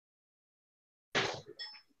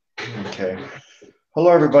Okay.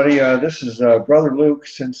 Hello, everybody. This is Brother Luke,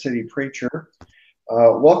 Sin City Preacher.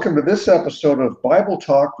 Welcome to this episode of Bible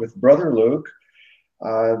Talk with Brother Luke.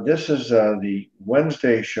 This is the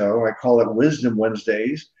Wednesday show. I call it Wisdom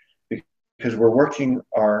Wednesdays because we're working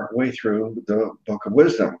our way through the book of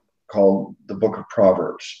wisdom called the book of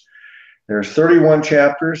Proverbs. There's 31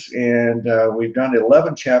 chapters, and we've done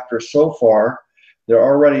 11 chapters so far. They're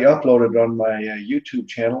already uploaded on my YouTube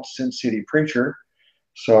channel, Sin City Preacher.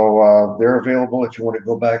 So they're available if you want to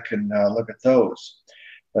go back and look at those.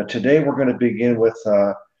 But today we're going to begin with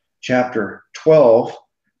chapter 12.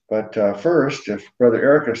 But first, if Brother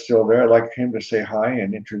Eric is still there, I'd like him to say hi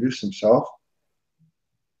and introduce himself.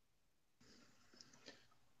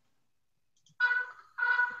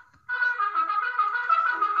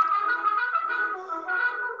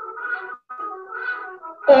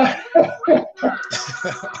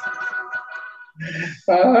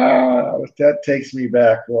 That takes me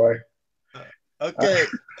back, boy. Okay,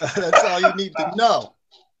 that's all you need to know.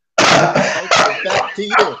 Okay, back to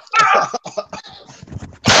you.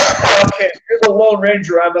 Okay, you're the Lone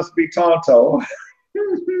Ranger. I must be Tonto.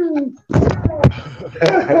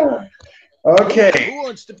 Okay. Who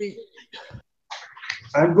wants to be?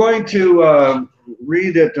 I'm going to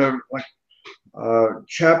read it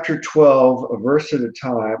chapter 12, a verse at a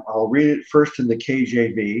time. I'll read it first in the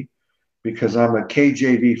KJV because I'm a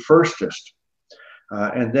KJV firstist.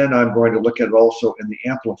 And then I'm going to look at it also in the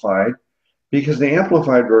Amplified because the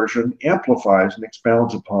Amplified version amplifies and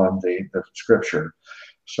expounds upon the scripture.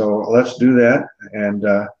 So let's do that. And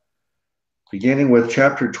beginning with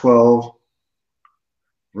chapter 12,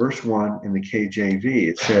 verse 1 in the KJV,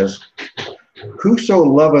 it says, "Whoso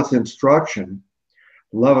loveth instruction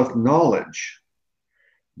loveth knowledge,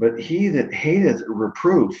 but he that hateth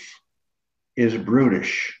reproof is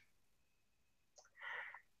brutish."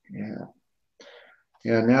 Yeah.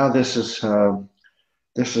 Yeah, now this is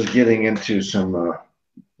getting into some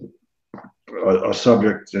a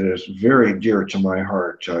subject that is very dear to my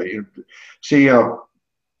heart.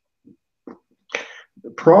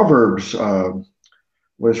 Proverbs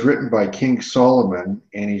was written by King Solomon,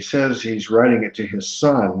 and he says he's writing it to his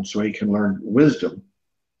son so he can learn wisdom.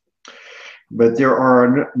 But there are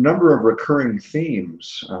a number of recurring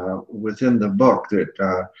themes within the book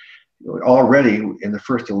that already in the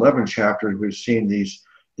first 11 chapters we've seen these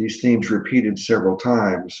themes repeated several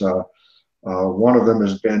times. One of them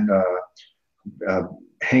has been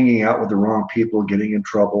hanging out with the wrong people, getting in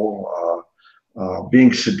trouble,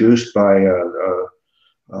 being seduced by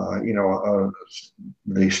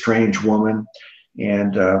the strange woman,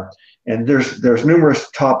 and there's numerous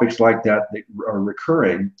topics like that that are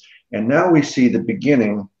recurring. And now we see the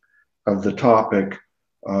beginning of the topic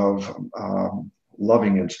of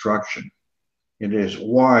loving instruction. It is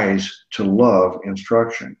wise to love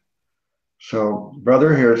instruction. So,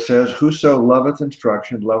 brother, here it says, "Whoso loveth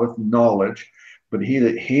instruction loveth knowledge, but he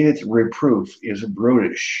that hateth reproof is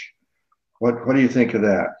brutish." What do you think of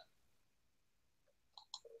that?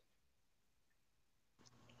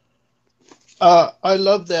 I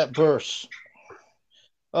love that verse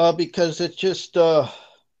because it just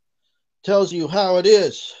tells you how it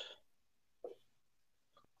is.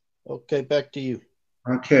 Okay, back to you.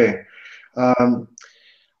 Okay.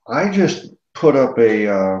 I just put up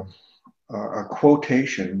a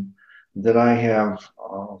quotation that I've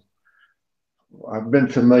been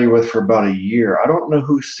familiar with for about a year. I don't know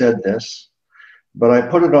who said this, but I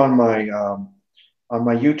put it on my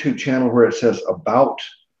YouTube channel where it says "about,"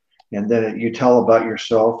 and then you tell about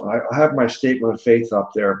yourself. I have my statement of faith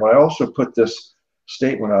up there, but I also put this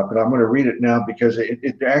statement up, and I'm going to read it now because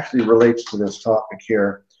it actually relates to this topic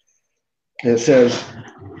here. It says,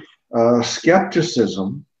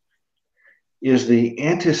 "Skepticism is the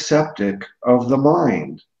antiseptic of the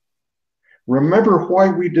mind. Remember why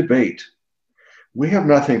we debate. We have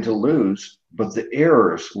nothing to lose but the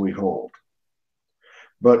errors we hold.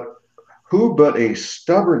 But who but a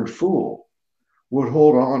stubborn fool would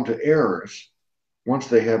hold on to errors once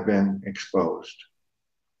they have been exposed?"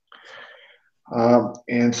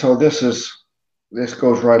 And so this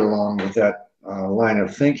goes right along with that line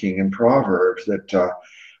of thinking in Proverbs that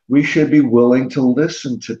we should be willing to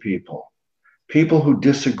listen to people who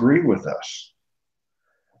disagree with us.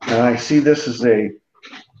 And I see this as a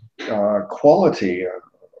quality, a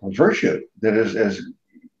virtue that is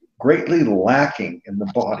greatly lacking in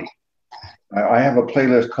the body. I have a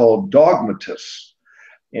playlist called Dogmatists,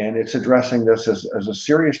 and it's addressing this as a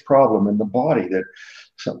serious problem in the body that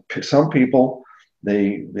some people,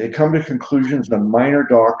 they come to conclusions on minor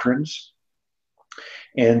doctrines,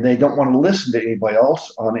 and they don't want to listen to anybody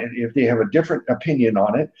else on it if they have a different opinion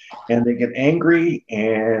on it, and they get angry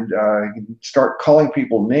and start calling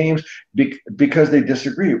people names because they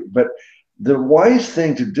disagree. But the wise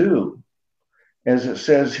thing to do, as it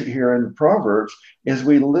says here in Proverbs, is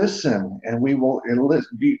we listen, and we will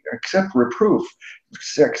accept reproof,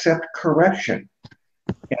 accept correction.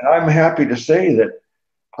 And I'm happy to say that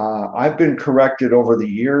I've been corrected over the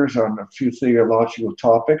years on a few theological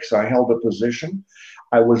topics. I held a position.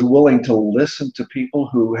 I was willing to listen to people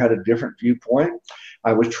who had a different viewpoint.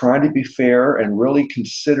 I was trying to be fair and really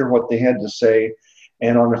consider what they had to say.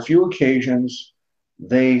 And on a few occasions,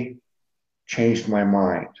 they changed my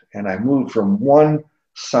mind. And I moved from one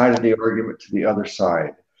side of the argument to the other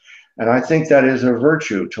side. And I think that is a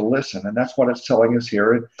virtue, to listen. And that's what it's telling us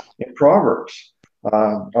here in Proverbs.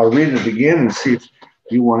 I'll read it again and see if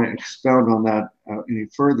you want to expound on that any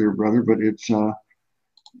further, brother. But it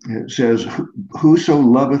says, "Whoso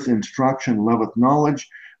loveth instruction loveth knowledge,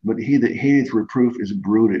 but he that hateth reproof is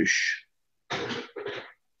brutish."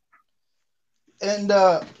 And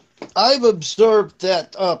I've observed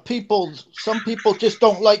that some people just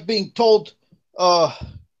don't like being told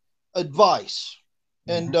advice.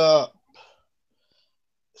 And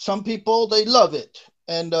some people, they love it.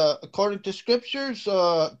 And according to scriptures,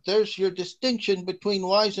 there's your distinction between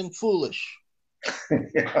wise and foolish.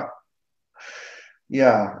 Yeah.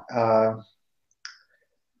 Yeah.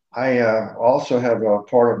 I also have a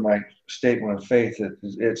part of my statement of faith that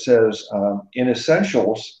it says, in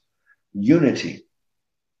essentials, unity.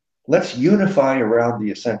 Let's unify around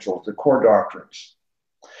the essentials, the core doctrines.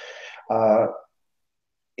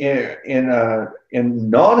 In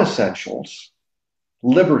non-essentials,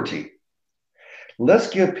 liberty. Let's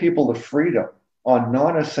give people the freedom on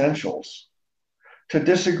non-essentials to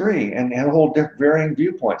disagree and hold varying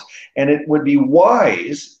viewpoints. And it would be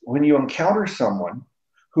wise when you encounter someone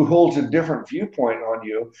who holds a different viewpoint on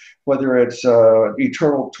you, whether it's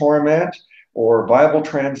eternal torment or Bible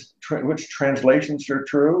which translations are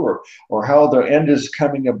true, or how the end is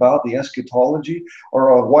coming about, the eschatology, or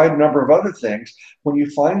a wide number of other things. When you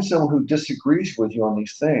find someone who disagrees with you on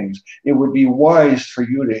these things, it would be wise for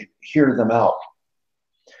you to hear them out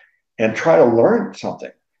and try to learn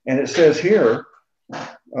something. And it says here,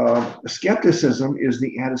 skepticism is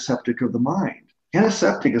the antiseptic of the mind.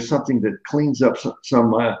 Antiseptic is something that cleans up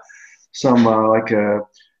some like an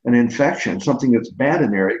infection, something that's bad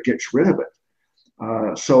in there. It gets rid of it.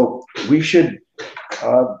 So we should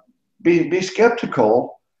be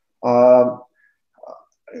skeptical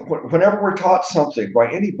whenever we're taught something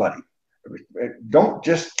by anybody. Don't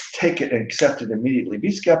just take it and accept it immediately.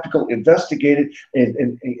 Be skeptical, investigate it,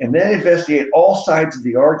 and then investigate all sides of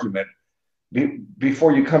the argument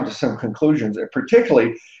before you come to some conclusions. And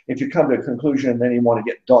particularly if you come to a conclusion and then you want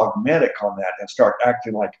to get dogmatic on that and start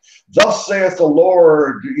acting like, "Thus saith the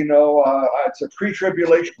Lord," it's a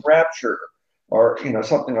pre-tribulation rapture, or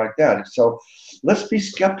something like that. So let's be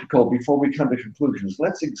skeptical before we come to conclusions.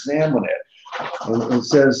 Let's examine it. And it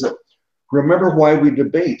says, "Remember why we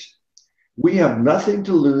debate. We have nothing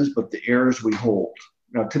to lose but the errors we hold."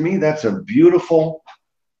 Now, to me, that's a beautiful,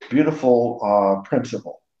 beautiful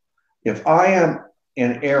principle. If I am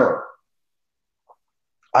in error,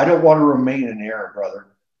 I don't want to remain in error, brother.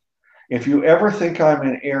 If you ever think I'm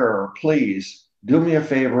in error, please do me a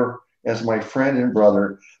favor as my friend and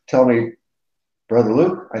brother. Tell me, "Brother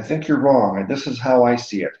Luke, I think you're wrong, and this is how I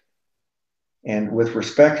see it." And with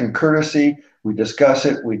respect and courtesy, we discuss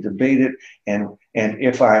it, we debate it, and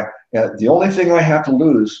if the only thing I have to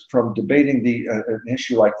lose from debating an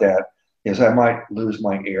issue like that is I might lose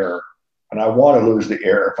my error, and I want to lose the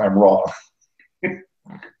error if I'm wrong.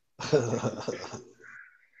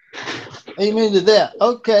 Amen to that.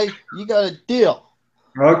 Okay, you got a deal.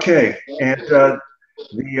 Okay, and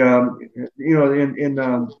in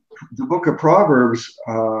the book of Proverbs,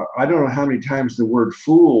 I don't know how many times the word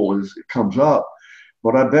fool comes up,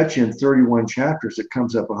 but I bet you in 31 chapters it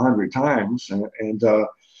comes up 100 times. And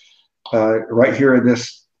right here in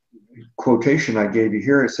this quotation I gave you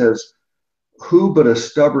here, it says, "Who but a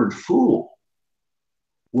stubborn fool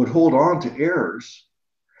would hold on to errors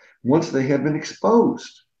once they have been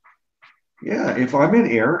exposed?" Yeah, if I'm in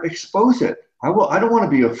error, expose it. I don't want to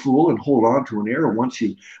be a fool and hold on to an error once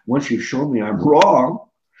you've shown me I'm wrong.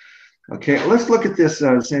 Okay, let's look at this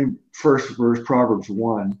same first verse, Proverbs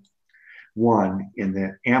 1:1 in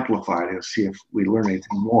the Amplified, and see if we learn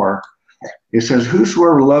anything more. It says,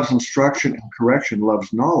 "Whosoever loves instruction and correction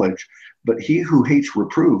loves knowledge, but he who hates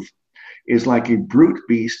reproof is like a brute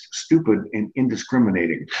beast, stupid and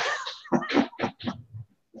indiscriminating."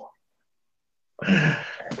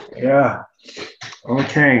 Yeah.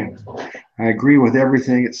 Okay. I agree with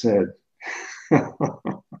everything it said.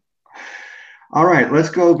 All right, let's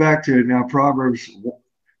go back to now Proverbs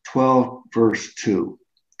 12, verse 2.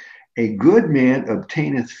 A good man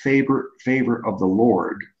obtaineth favor of the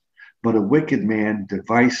Lord, but a wicked man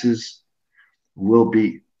devices will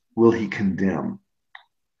he condemn.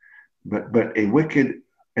 But a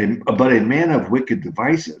man of wicked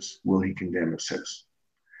devices will he condemn, it says.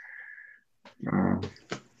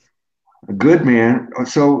 A good man.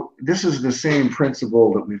 So this is the same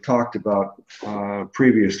principle that we've talked about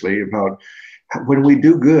previously about when we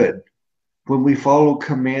do good, when we follow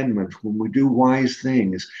commandments, when we do wise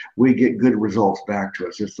things, we get good results back to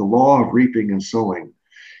us. It's the law of reaping and sowing.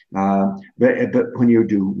 But when you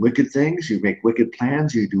do wicked things, you make wicked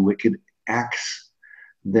plans, you do wicked acts,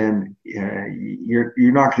 then you're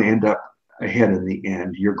not going to end up ahead in the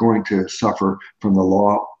end. You're going to suffer from the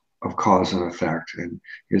law of cause and effect. And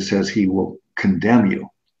it says he will condemn you.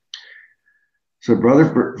 So,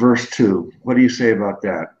 brother, verse 2, what do you say about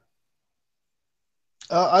that?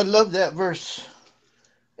 I love that verse.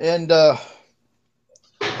 And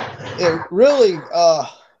it really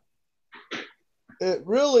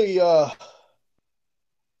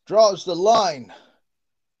draws the line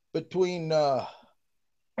between one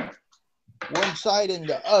side and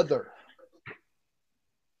the other.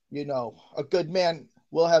 You know, a good man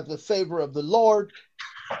will have the favor of the Lord,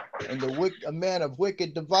 and a man of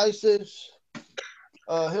wicked devices,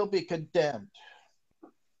 he'll be condemned.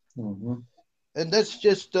 Mm-hmm. And that's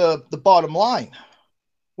just the bottom line.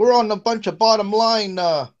 We're on a bunch of bottom line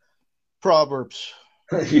Proverbs.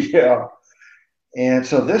 Yeah. And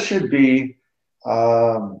so this should be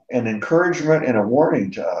an encouragement and a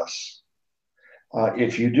warning to us.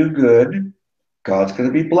 If you do good, God's going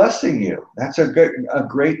to be blessing you. That's a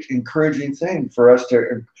great encouraging thing for us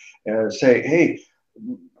to say, hey,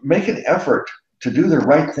 make an effort to do the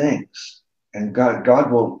right things, and God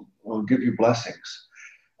will give you blessings.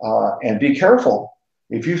 And be careful.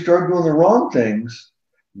 If you start doing the wrong things,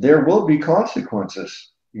 there will be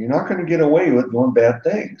consequences. You're not going to get away with doing bad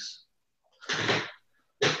things.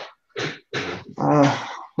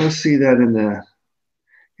 Let's see that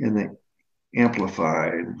in the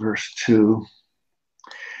Amplified, verse 2.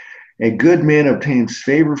 A good man obtains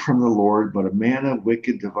favor from the Lord, but a man of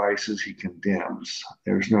wicked devices he condemns.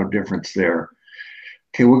 There's no difference there.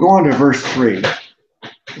 Okay, we'll go on to verse 3.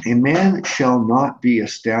 A man shall not be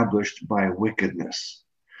established by wickedness,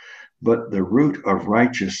 but the root of the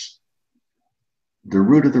righteous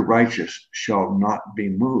shall not be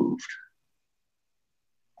moved.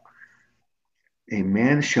 A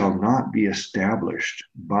man shall not be established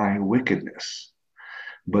by wickedness,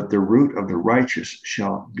 but the root of the righteous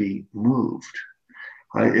shall be moved.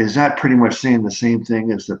 Is that pretty much saying the same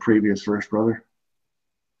thing as the previous verse, brother?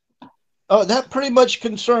 That pretty much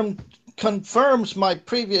confirms my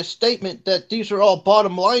previous statement that these are all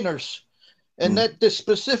bottom liners, and that this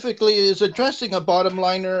specifically is addressing a bottom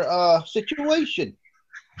liner situation.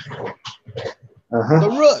 The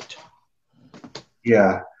root.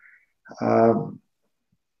 Yeah.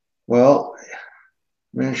 Well,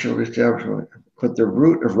 man shall be established, but the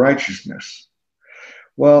root of righteousness.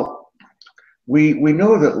 Well, we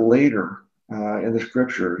know that later in the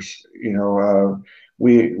scriptures,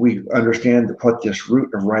 we understand what this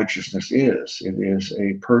root of righteousness is. It is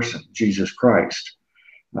a person, Jesus Christ.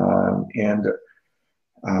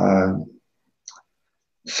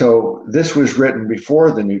 So this was written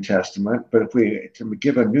before the New Testament, but if we to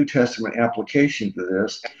give a New Testament application to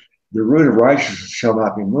this, the root of righteousness shall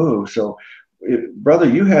not be moved. So, brother,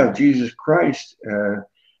 you have Jesus Christ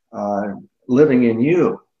living in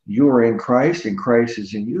you. You are in Christ, and Christ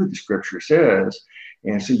is in you, the scripture says.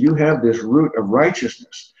 And so you have this root of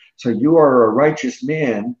righteousness. So you are a righteous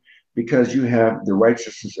man because you have the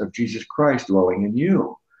righteousness of Jesus Christ dwelling in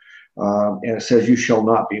you. And it says you shall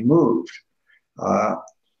not be moved. I'm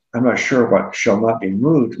not sure what shall not be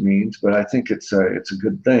moved means, but I think it's a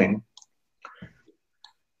good thing.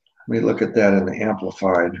 Let me look at that in the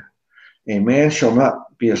Amplified. A man shall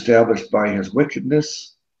not be established by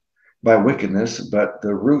wickedness, but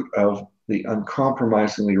the root of the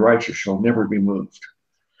uncompromisingly righteous shall never be moved.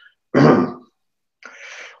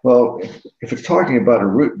 Well, if it's talking about a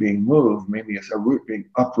root being moved, maybe it's a root being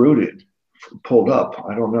uprooted, pulled up.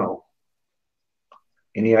 I don't know.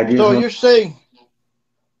 Any ideas? So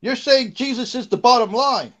you're saying Jesus is the bottom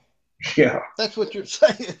line. Yeah. That's what you're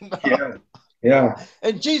saying. Yeah. Yeah.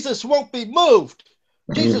 And Jesus won't be moved.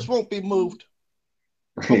 Jesus won't be moved.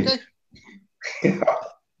 Okay. Yeah.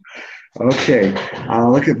 Okay.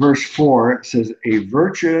 Look at verse 4. It says, a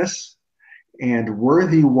virtuous and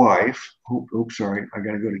worthy wife. Oops, sorry. I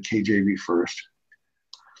got to go to KJV first.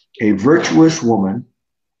 A virtuous woman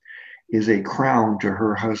is a crown to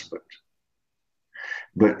her husband,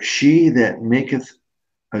 but she that maketh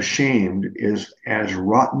ashamed is as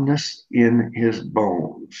rottenness in his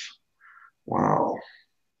bones. Wow,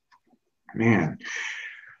 man.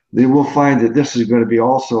 Then we'll find that this is going to be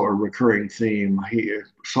also a recurring theme.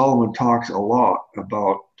 Solomon talks a lot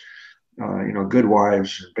about good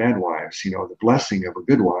wives and bad wives. The blessing of a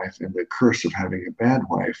good wife and the curse of having a bad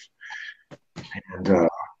wife. And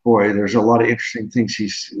boy, there's a lot of interesting things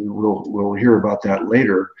we'll hear about that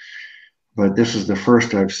later. But this is the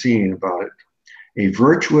first I've seen about it. A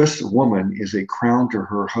virtuous woman is a crown to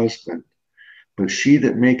her husband, but she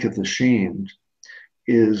that maketh ashamed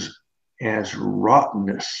is as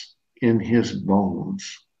rottenness in his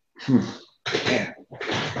bones. Man.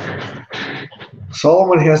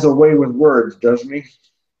 Solomon has a way with words, doesn't he?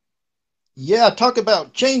 Yeah, talk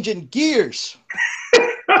about changing gears.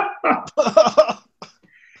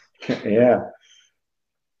 Yeah.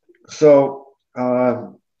 So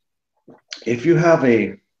if you have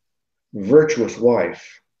a virtuous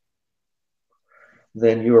wife,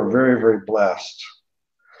 then you are very, very blessed,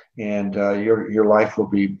 and your life will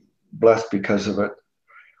be blessed because of it,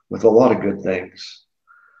 with a lot of good things.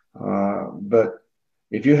 But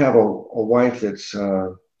if you have a wife that's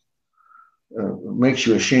makes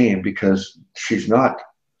you ashamed because she's not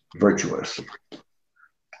virtuous,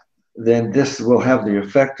 then this will have the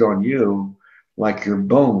effect on you like your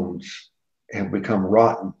bones have become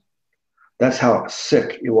rotten. That's how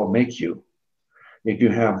sick it will make you if you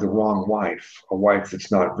have the wrong wife, a wife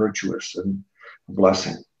that's not virtuous and a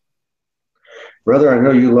blessing. Brother, I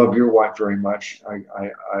know you love your wife very much.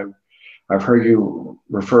 I've heard you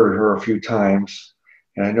refer to her a few times,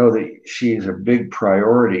 and I know that she's a big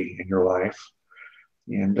priority in your life.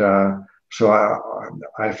 And so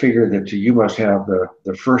I figure that you must have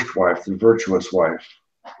the first wife, the virtuous wife.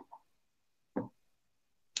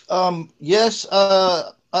 Yes,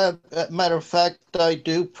 matter of fact, I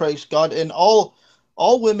do, praise God. And all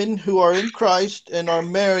women who are in Christ and are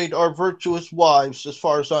married are virtuous wives, as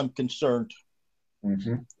far as I'm concerned.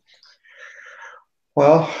 Mm-hmm.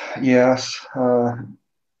 Well, yes,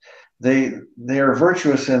 they are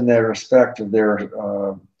virtuous in their respect of they're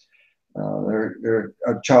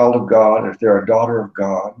a child of God. If they're a daughter of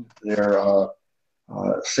God, they're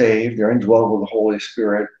saved. They're indwelled with the Holy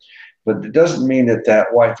Spirit. But it doesn't mean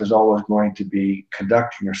that wife is always going to be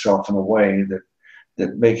conducting herself in a way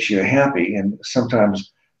that makes you happy. And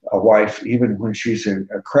sometimes a wife, even when she's a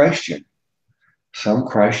Christian, some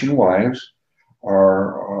Christian wives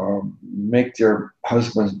are make their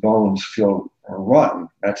husband's bones feel rotten.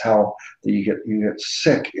 That's how you get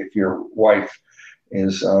sick if your wife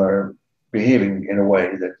is behaving in a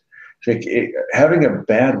way that having a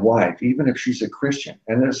bad wife, even if she's a Christian,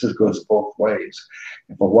 and goes both ways.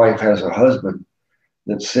 If a wife has a husband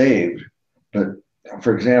that's saved, but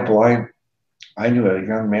for example, I knew a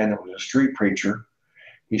young man that was a street preacher.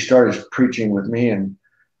 He started preaching with me, and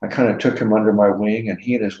I kind of took him under my wing, and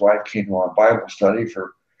he and his wife came to our Bible study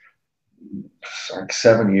for like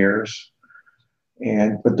 7 years.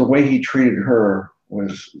 But the way he treated her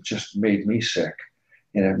was just made me sick,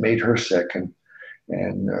 and it made her sick. And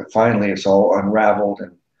finally, it's all unraveled,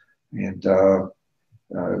 and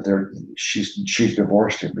she's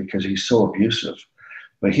divorced him because he's so abusive.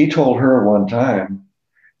 But he told her one time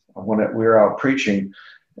when we were out preaching,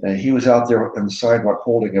 he was out there on the sidewalk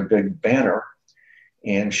holding a big banner,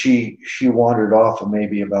 and she wandered off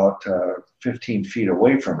maybe about 15 feet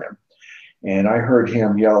away from him, and I heard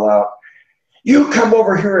him yell out, "You come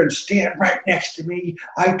over here and stand right next to me.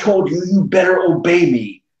 I told you, you better obey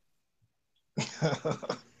me."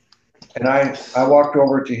 And I walked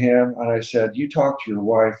over to him and I said, "You talk to your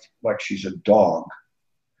wife like she's a dog."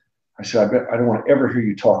 I said, I don't want to ever hear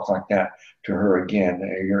you talk like that to her again.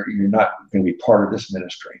 You're not going to be part of this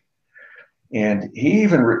ministry. And he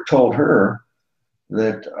even told her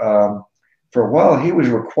that for a while he was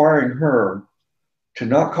requiring her to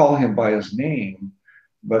not call him by his name,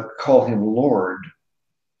 but call him Lord.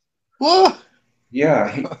 What?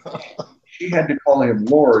 Yeah, she had to call him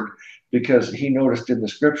Lord because he noticed in the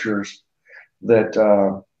scriptures that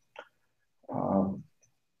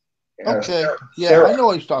Okay. Yeah, I Sarah, know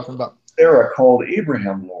what he's talking about. Sarah called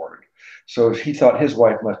Abraham Lord. So he thought his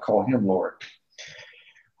wife must call him Lord.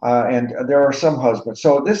 And there are some husbands.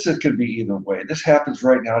 So could be either way. This happens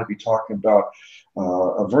right now to be talking about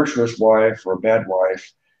a virtuous wife or a bad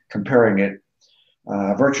wife, comparing it.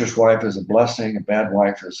 A virtuous wife is a blessing. A bad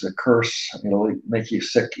wife is a curse. It'll make you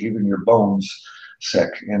sick, even your bones sick.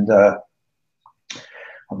 And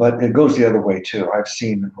but it goes the other way too. I've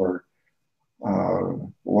seen where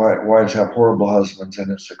Wives have horrible husbands,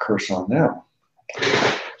 and it's a curse on them.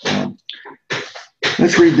 Um,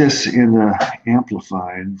 let's read this in the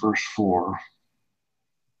Amplified, verse 4.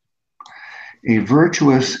 A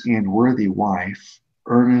virtuous and worthy wife,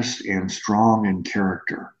 earnest and strong in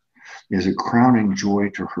character, is a crowning joy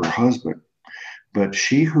to her husband, but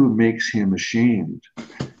she who makes him ashamed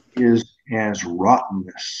is as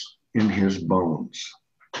rottenness in his bones.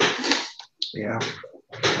 Yeah,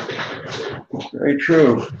 very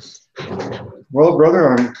true. Well,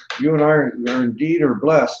 brother, you and I are indeed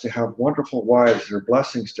blessed to have wonderful wives. They're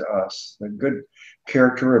blessings to us. They're good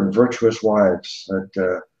character and virtuous wives.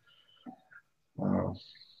 That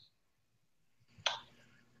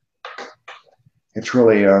it's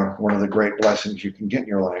really one of the great blessings you can get in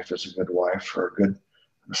your life is a good wife or a good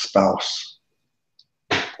spouse.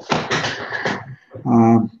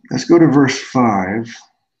 Let's go to verse 5,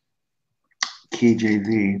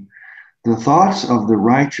 KJV. The thoughts of the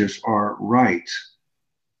righteous are right,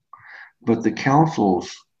 but the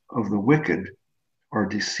counsels of the wicked are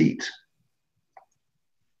deceit.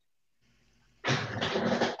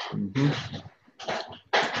 Mm-hmm.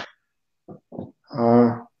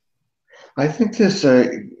 I think this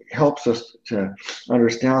helps us to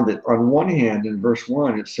understand that on one hand, in verse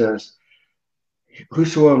 1, it says,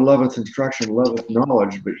 whosoever loveth instruction loveth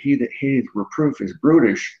knowledge, but he that hateth reproof is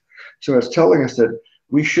brutish. So it's telling us that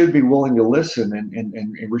we should be willing to listen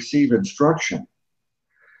and receive instruction.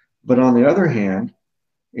 But on the other hand,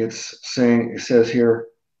 it says here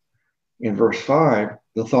in verse 5,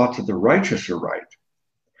 the thoughts of the righteous are right,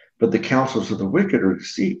 but the counsels of the wicked are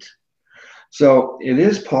deceit. So it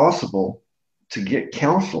is possible to get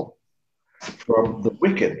counsel from the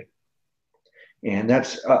wicked. And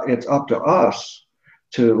that's it's up to us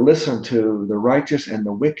to listen to the righteous and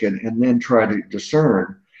the wicked and then try to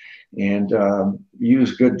discern and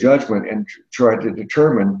use good judgment and try to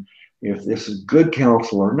determine if this is good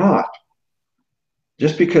counsel or not.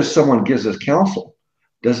 Just because someone gives us counsel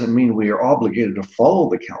doesn't mean we are obligated to follow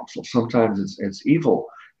the counsel. Sometimes it's evil.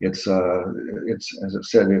 It's as it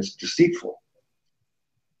said, it's deceitful.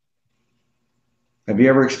 Have you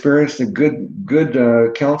ever experienced a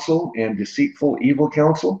good counsel and deceitful evil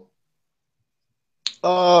counsel?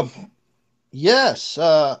 Yes.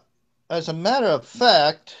 As a matter of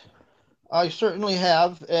fact, I certainly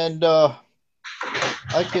have, and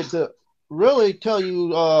I could really tell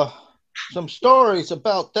you some stories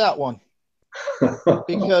about that one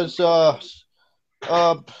because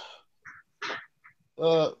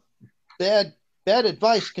bad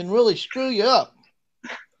advice can really screw you up.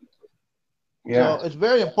 Yeah. So it's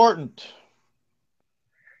very important.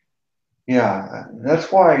 Yeah,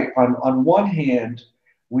 that's why on one hand,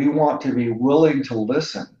 we want to be willing to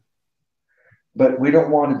listen, but we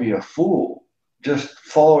don't want to be a fool, just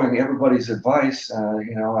following everybody's advice,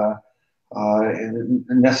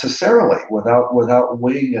 necessarily without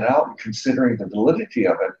weighing it out and considering the validity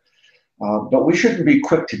of it. But we shouldn't be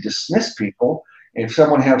quick to dismiss people. If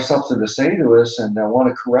someone has something to say to us and they want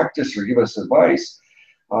to correct us or give us advice,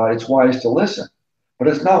 it's wise to listen. But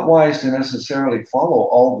it's not wise to necessarily follow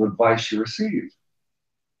all the advice you receive.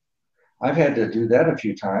 I've had to do that a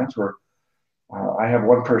few times where I have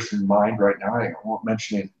one person in mind right now. I won't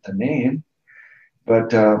mention the name, but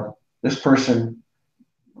this person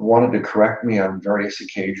wanted to correct me on various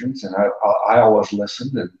occasions, and I always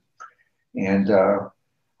listened. And there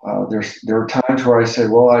were times where I said,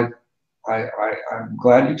 "Well, I'm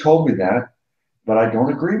glad you told me that, but I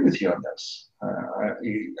don't agree with you on this.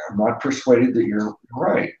 I'm not persuaded that you're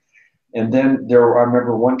right." And then I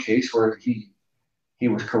remember one case where he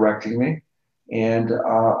was correcting me, and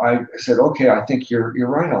I said, "Okay, I think you're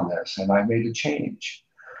right on this," and I made a change.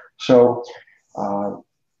 So, on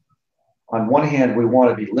one hand, we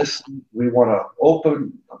want to we want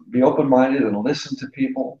to be open-minded and listen to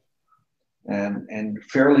people, and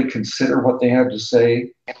fairly consider what they have to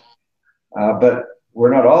say, but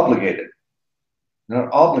we're not obligated. Not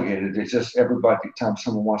obligated. It's just every time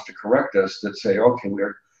someone wants to correct us, that say, "Okay,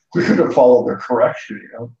 we're going to follow their correction,"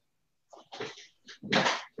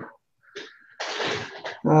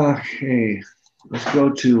 Okay, let's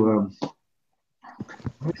go to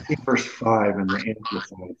let's see verse 5 in the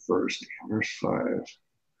Amplified first. Verse 5.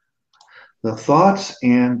 The thoughts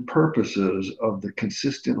and purposes of the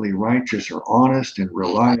consistently righteous are honest and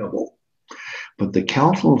reliable, but the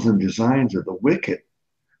counsels and designs of the wicked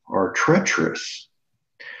are treacherous.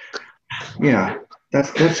 Yeah,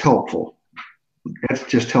 that's helpful. That's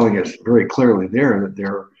just telling us very clearly there that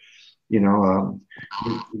you're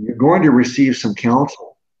going to receive some counsel.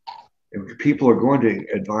 People are going to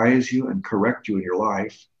advise you and correct you in your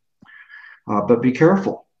life, but be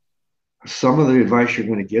careful. Some of the advice you're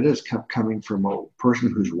going to get is coming from a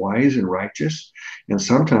person who's wise and righteous, and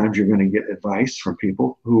sometimes you're going to get advice from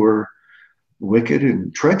people who are wicked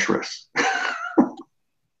and treacherous.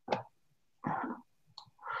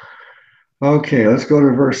 Okay, let's go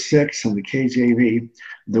to verse 6 in the KJV.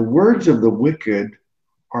 The words of the wicked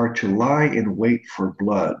are to lie in wait for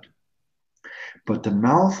blood, but the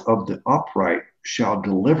mouth of the upright shall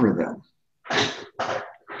deliver them.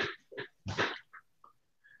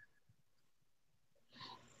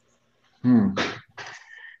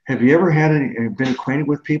 Have you ever been acquainted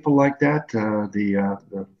with people like that?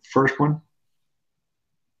 The first one?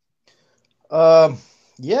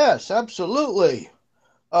 Yes, absolutely.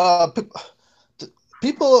 Uh,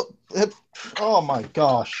 people have, oh my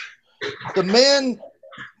gosh,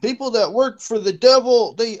 people that work for the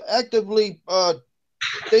devil, they actively,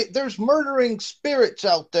 there's murdering spirits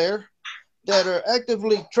out there that are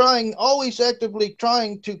always actively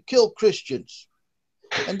trying to kill Christians.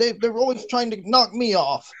 And they're always trying to knock me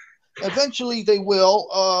off. Eventually they will,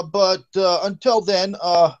 but until then,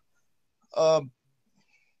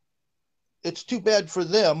 it's too bad for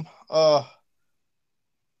them.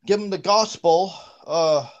 Give them the gospel,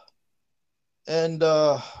 and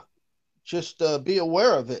just be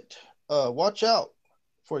aware of it. Watch out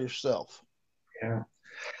for yourself. Yeah.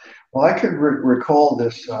 Well, I could recall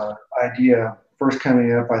this idea first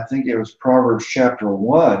coming up. I think it was Proverbs chapter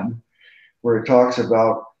 1, where it talks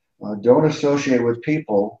about don't associate with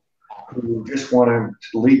people who just want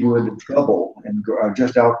to lead you into trouble and are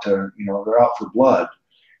just out to, they're out for blood,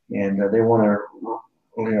 and they want to,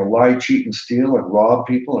 lie, cheat, and steal and rob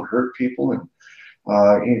people and hurt people. And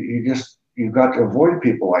you've got to avoid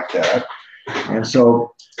people like that. And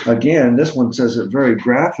so, again, this one says it very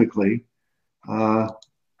graphically. The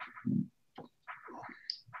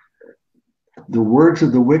words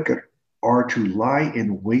of the wicked are to lie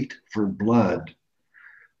in wait for blood.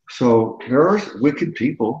 So there are wicked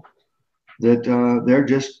people that they're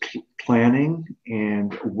just planning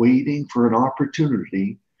and waiting for an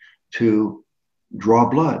opportunity to draw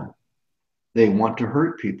blood. They want to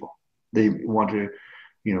hurt people. They want to,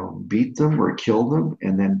 beat them or kill them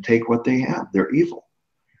and then take what they have. They're evil.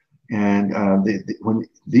 And when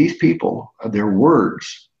these people, their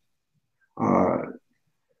words,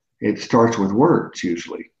 it starts with words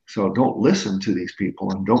usually. So don't listen to these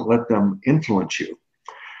people and don't let them influence you.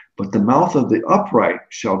 But the mouth of the upright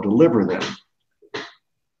shall deliver them.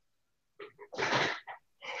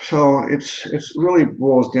 So it's really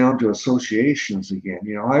boils down to associations again.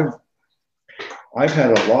 I've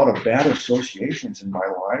had a lot of bad associations in my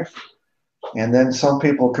life, and then some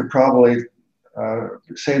people could probably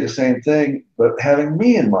say the same thing, but having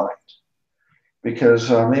me in mind,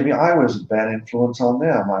 because maybe I was a bad influence on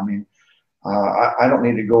them. I mean, I don't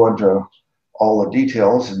need to go into all the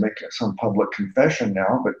details and make some public confession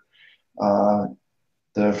now, but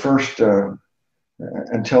the first,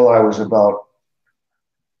 until I was about,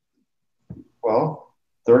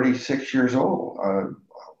 36 years old,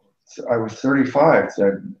 I was 35.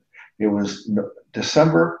 It was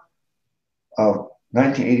December of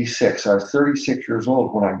 1986. I was 36 years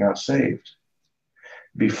old when I got saved.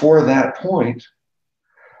 Before that point,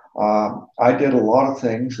 I did a lot of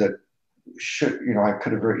things that I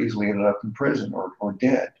could have very easily ended up in prison or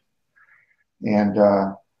dead. And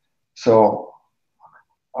so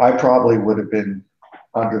I probably would have been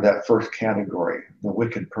under that first category, the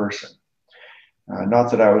wicked person.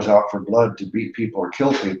 Not that I was out for blood to beat people or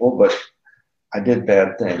kill people, but I did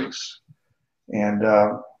bad things. And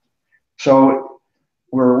so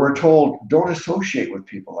we're told don't associate with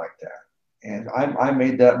people like that. And I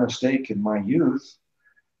made that mistake in my youth,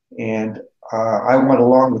 and I went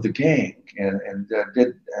along with the gang and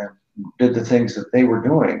did the things that they were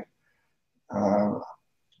doing.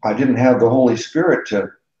 I didn't have the Holy Spirit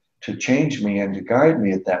to change me and to guide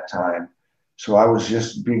me at that time. So I was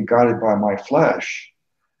just being guided by my flesh.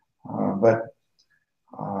 But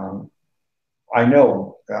I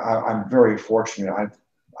know I'm very fortunate.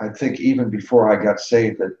 I think even before I got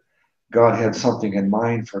saved that God had something in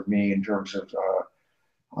mind for me in terms of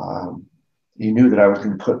he knew that I was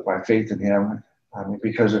going to put my faith in him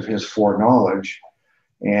because of his foreknowledge.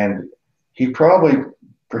 And he probably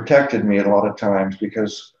protected me a lot of times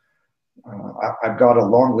because I've got a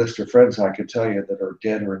long list of friends I could tell you that are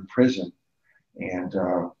dead or in prison. And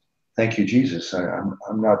thank you, Jesus. I'm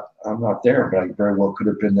not there, but I very well could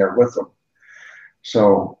have been there with them.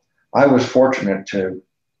 So I was fortunate to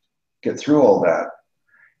get through all that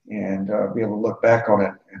and be able to look back on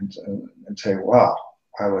it and say, wow,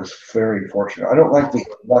 I was very fortunate. I don't like the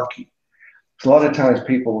word lucky. So a lot of times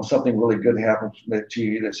people, when something really good happens to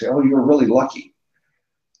you, they say, oh, you're really lucky.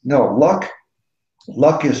 No,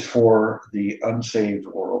 luck is for the unsaved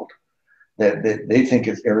world. That they think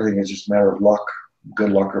everything is just a matter of luck,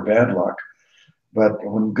 good luck or bad luck. But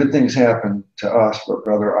when good things happen to us, but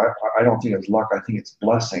brother, I don't think it's luck. I think it's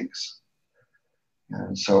blessings.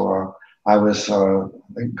 And so I was,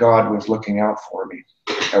 God was looking out for me.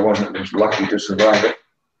 I wasn't just lucky to survive it.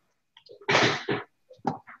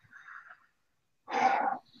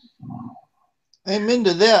 Amen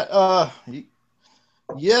to that.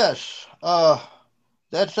 Yes.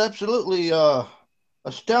 That's absolutely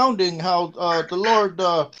astounding how the Lord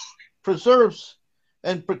preserves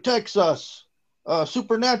and protects us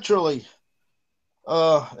supernaturally.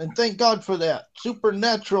 And thank God for that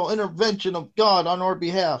supernatural intervention of God on our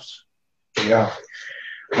behalfs. Yeah,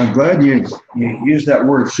 I'm glad you used that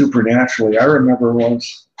word supernaturally. I remember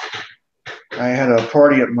once I had a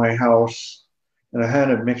party at my house and I had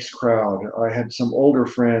a mixed crowd. I had some older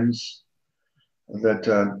friends that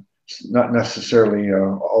not necessarily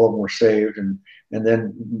all of them were saved, and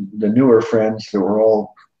then the newer friends that were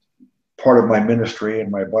all part of my ministry and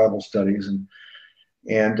my Bible studies,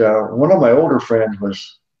 and one of my older friends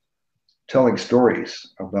was telling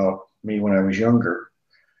stories about me when I was younger,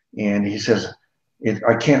 and he says,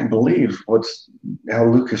 "I can't believe how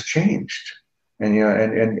Luke has changed," and you know,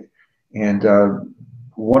 and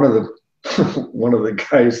one of the one of the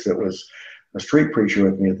guys that was a street preacher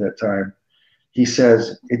with me at that time, he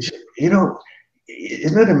says, "It's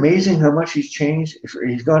isn't it amazing how much he's changed?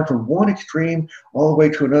 He's gone from one extreme all the way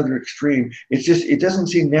to another extreme. It doesn't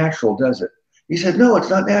seem natural, does it?" He said, "No, it's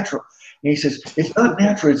not natural." And he says, "It's not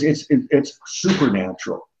natural. It's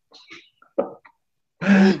supernatural."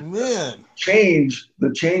 Amen.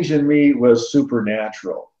 The change in me was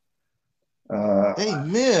supernatural.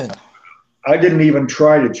 Amen. I didn't even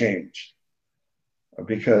try to change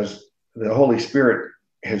because the Holy Spirit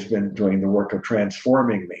has been doing the work of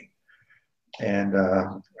transforming me. And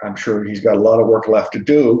I'm sure he's got a lot of work left to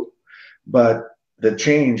do, but the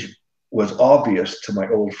change was obvious to my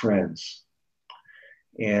old friends.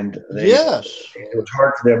 And Yes. it was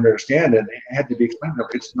hard for them to understand, and it had to be explained to them.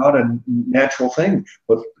 It's not a natural thing,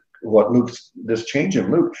 but this change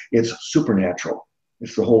in Luke, it's supernatural.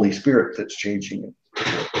 It's the Holy Spirit that's changing it.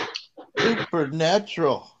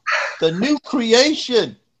 Supernatural. The new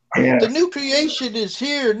creation. Yeah. The new creation is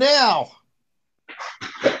here now.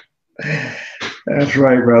 That's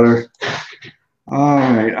right, brother. All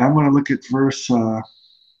right, I'm going to look at verse 7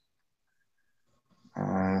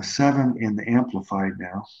 in the Amplified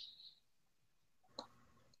now.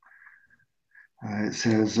 It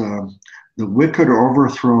says, "The wicked are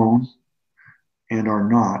overthrown and are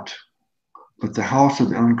not, but the house of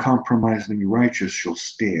the uncompromisingly righteous shall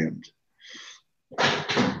stand."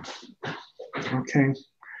 Okay.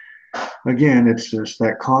 Again, it's just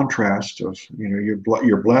that contrast of,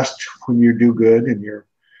 you're blessed when you do good, and you're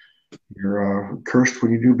cursed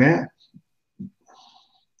when you do bad.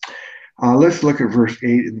 Let's look at verse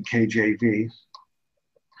 8 in the KJV.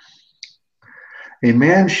 "A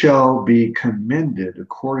man shall be commended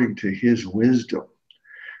according to his wisdom,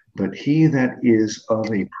 but he that is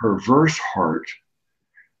of a perverse heart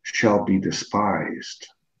shall be despised."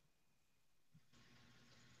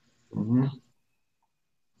 Mm-hmm.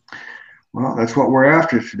 Well, that's what we're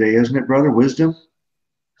after today, isn't it, brother? Wisdom?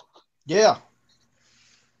 Yeah.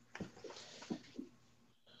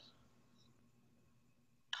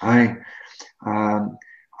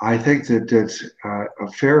 I think that it's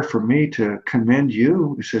fair for me to commend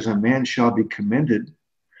you. It says, "A man shall be commended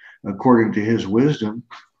according to his wisdom."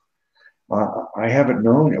 I haven't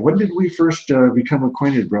known. When did we first become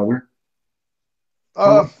acquainted, brother?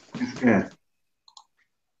 Yeah.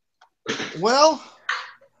 Well,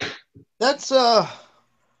 that's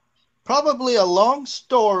probably a long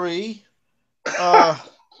story.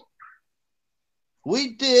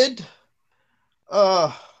 We did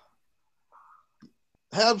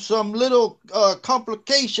have some little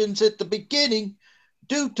complications at the beginning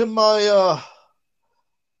due to my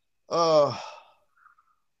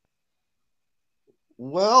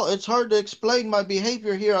well, it's hard to explain my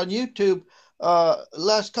behavior here on YouTube.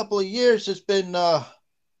 Last couple of years has been not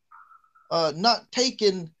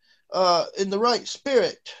taken in the right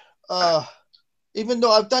spirit. Even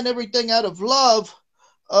though I've done everything out of love,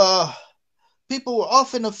 people were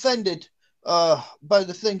often offended by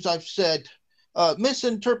the things I've said.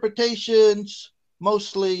 Misinterpretations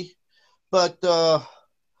mostly, but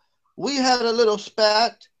we had a little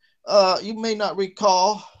spat. You may not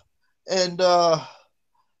recall, and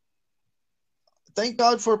thank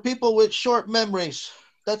God for people with short memories.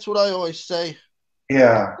 That's what I always say.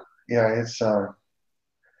 Yeah, it's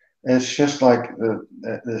it's just like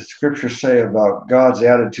the scriptures say about God's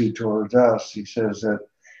attitude towards us. He says that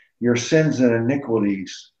your sins and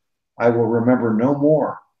iniquities I will remember no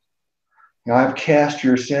more. Now, I've cast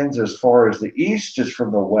your sins as far as the east is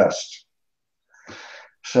from the west.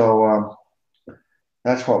 So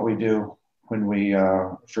that's what we do when we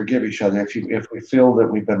forgive each other. If we feel that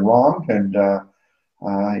we've been wronged, and then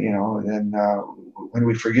when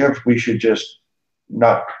we forgive, we should just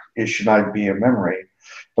not. It should not be a memory.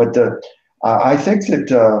 But I think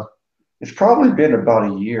that it's probably been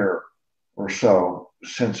about a year or so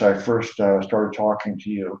since I first started talking to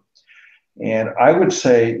you, and I would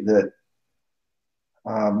say that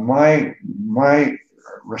my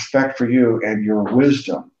respect for you and your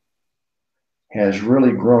wisdom has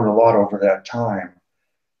really grown a lot over that time.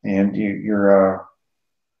 And you're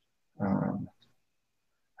um,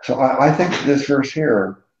 so I think this verse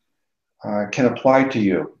here can apply to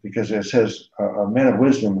you because it says a man of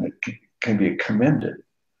wisdom can be commended.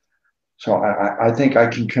 So I think I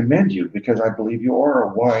can commend you because I believe you are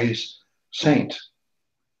a wise saint.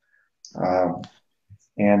 Um,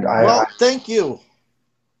 and I Well, thank you.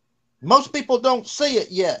 Most people don't see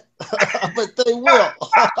it yet, but they will.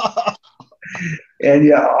 and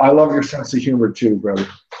yeah, I love your sense of humor too, brother.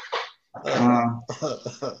 Uh,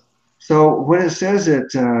 so when it says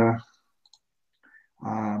that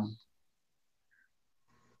um,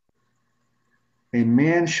 a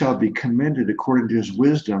man shall be commended according to his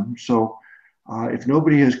wisdom, so if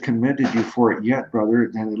nobody has commended you for it yet, brother,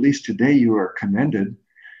 then at least today you are commended.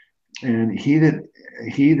 And he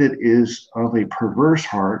that is of a perverse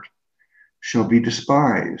heart shall be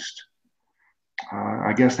despised.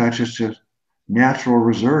 I guess that's just a natural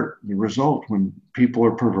result when people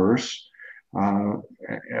are perverse. Uh,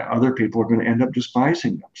 Other people are going to end up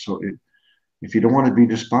despising them. So if you don't want to be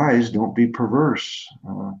despised, don't be perverse.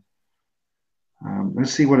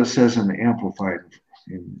 Let's see what it says in the Amplified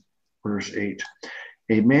in verse 8.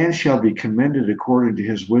 A man shall be commended according to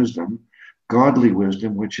his wisdom, godly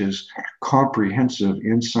wisdom, which is comprehensive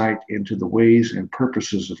insight into the ways and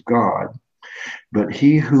purposes of God. But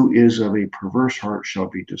he who is of a perverse heart shall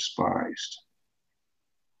be despised.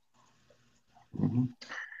 Mm-hmm.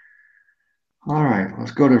 All right,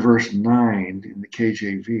 let's go to verse 9 in the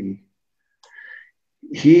KJV.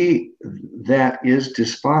 He that is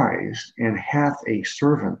despised and hath a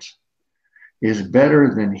servant is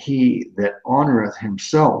better than he that honoreth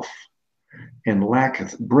himself and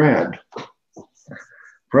lacketh bread.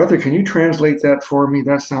 Brother, can you translate that for me?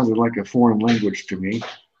 That sounded like a foreign language to me.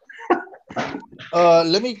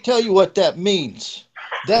 Let me tell you what that means.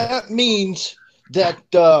 That means that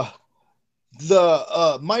the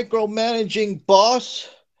micromanaging boss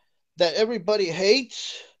that everybody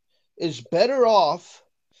hates is better off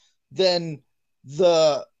than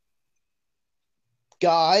the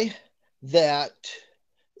guy that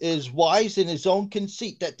is wise in his own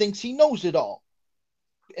conceit, that thinks he knows it all,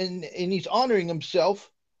 and he's honoring himself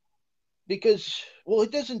because, well,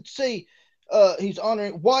 it doesn't say he's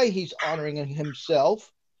honoring why he's honoring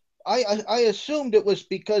himself. I assumed it was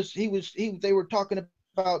because they were talking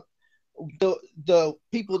about the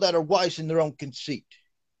people that are wise in their own conceit.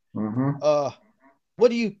 Mm-hmm. What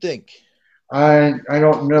do you think? I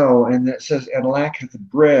don't know, and it says and lacketh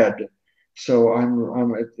bread, so I'm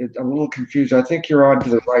a little confused. I think you're on to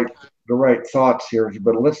the right thoughts here,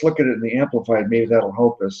 but let's look at it in the Amplified. Maybe that'll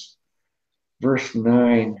help us. Verse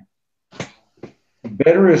 9: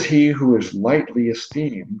 Better is he who is lightly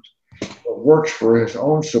esteemed, but works for his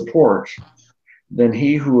own support, than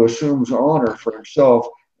he who assumes honor for himself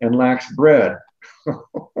and lacks bread.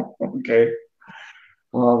 Okay,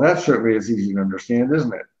 well that certainly is easy to understand,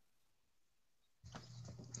 isn't it?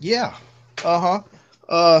 Yeah. Uh-huh.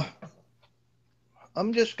 Uh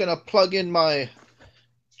I'm just gonna plug in my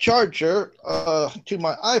charger to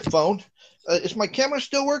my iPhone. Is my camera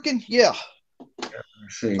still working? Yeah. Let's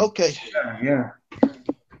see. Okay. Yeah,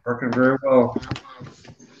 working very well.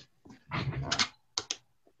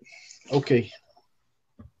 Okay.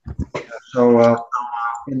 So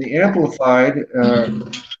in the Amplified,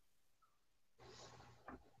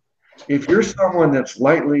 if you're someone that's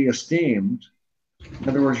lightly esteemed, in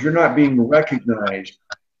other words, you're not being recognized,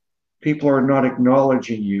 people are not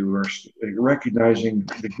acknowledging you or recognizing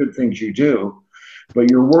the good things you do,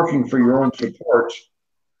 but you're working for your own support,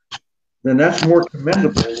 then that's more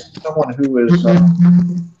commendable than someone who is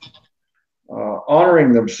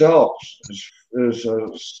honoring themselves, is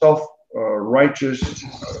self-righteous,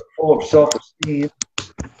 full of self-esteem,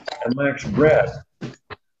 and lacks bread.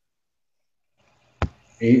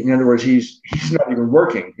 In other words, he's not even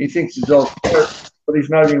working. He thinks he's all smart, but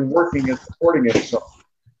he's not even working and supporting himself.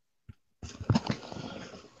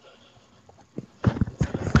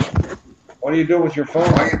 What do you do with your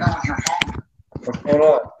phone? What's going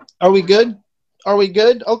on? Are we good? Are we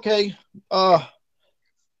good? Okay. We're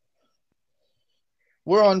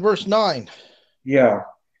on verse 9. Yeah,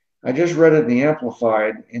 I just read it in the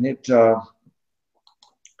Amplified, and it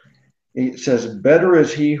says, "Better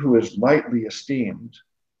is he who is lightly esteemed,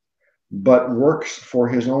 but works for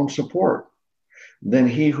his own support, than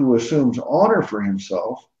he who assumes honor for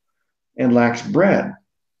himself and lacks bread."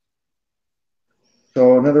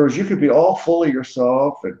 So, in other words, you could be all full of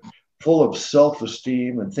yourself and full of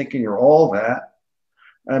self-esteem and thinking you're all that,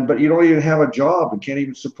 but you don't even have a job and can't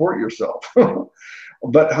even support yourself.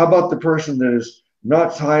 But how about the person that is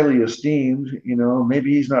not highly esteemed?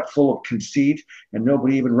 Maybe he's not full of conceit and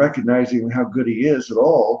nobody even recognizing how good he is at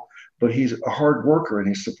all, but he's a hard worker and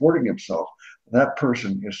he's supporting himself. That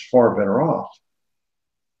person is far better off.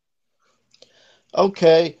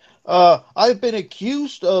 Okay. I've been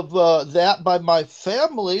accused of that by my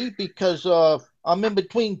family because I'm in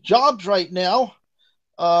between jobs right now.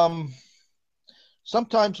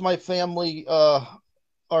 Sometimes my family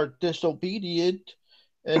are disobedient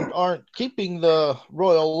and aren't keeping the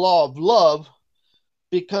royal law of love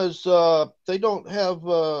because they don't have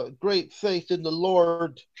great faith in the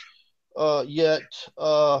Lord yet.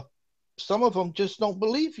 Some of them just don't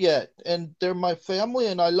believe yet, and they're my family,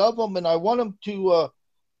 and I love them, and I want them to.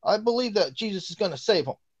 I believe that Jesus is going to save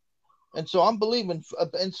them, and so I'm believing,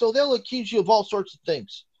 and so they'll accuse you of all sorts of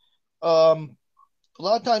things. A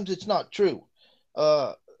lot of times it's not true.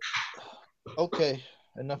 Uh, okay,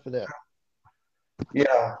 enough of that.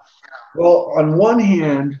 Yeah. Well, on one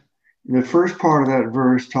hand, the first part of that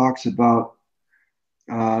verse talks about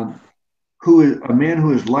uh, who is a man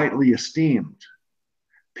who is lightly esteemed.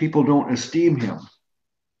 People don't esteem him,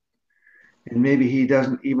 and maybe he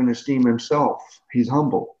doesn't even esteem himself. He's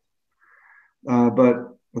humble.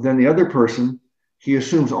 But then the other person, he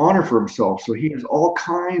assumes honor for himself. So he has all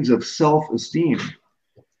kinds of self esteem.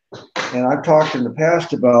 And I've talked in the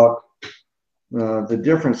past about the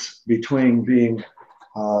difference between being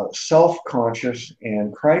self conscious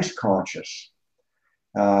and Christ conscious.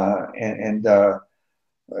 And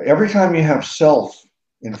every time you have self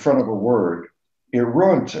in front of a word, it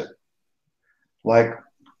ruins it. Like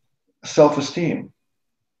self esteem.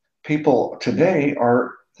 People today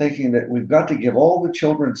are thinking that we've got to give all the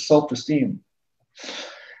children self esteem.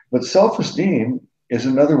 But self esteem is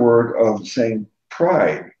another word of saying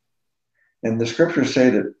pride. And the scriptures say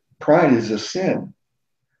that pride is a sin.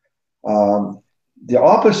 Um, the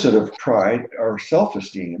opposite of pride or self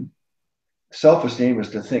esteem is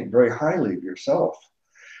to think very highly of yourself.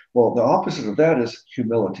 Well, the opposite of that is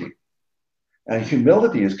humility. And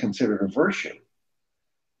humility is considered a virtue,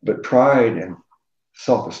 but pride and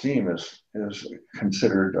self esteem is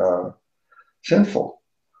considered sinful.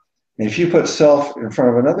 And if you put self in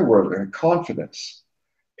front of another word, confidence,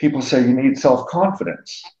 people say you need self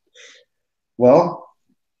confidence. Well,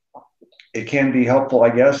 it can be helpful, I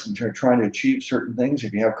guess, in trying to achieve certain things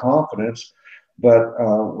if you have confidence. But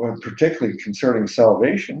particularly concerning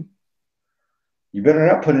salvation, you better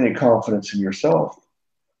not put any confidence in yourself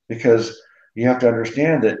because you have to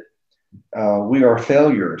understand that we are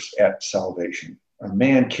failures at salvation. A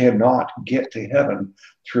man cannot get to heaven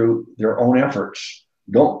through their own efforts.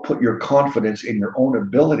 Don't put your confidence in your own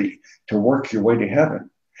ability to work your way to heaven.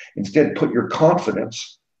 Instead, put your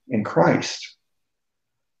confidence in Christ.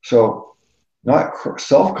 So, not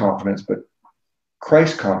self confidence, but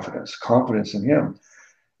Christ confidence, confidence in Him.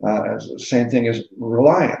 As the same thing as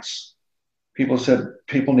reliance. People said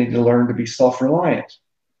people need to learn to be self reliant.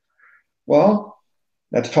 Well,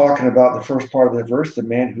 that's talking about the first part of the verse, the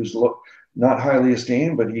man who's not highly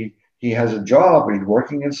esteemed, but he has a job, he's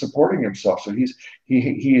working and supporting himself. So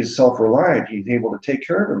he is self-reliant. He's able to take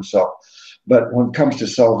care of himself. But when it comes to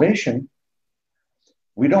salvation,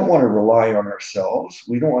 we don't want to rely on ourselves.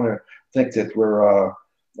 We don't want to think that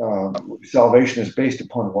salvation is based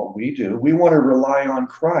upon what we do. We want to rely on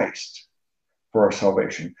Christ for our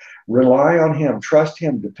salvation. Rely on Him, trust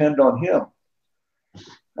Him, depend on Him.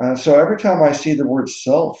 So every time I see the word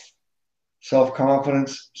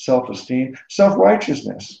self-confidence, self-esteem,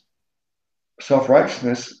 self-righteousness,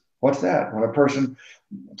 what's that? When a person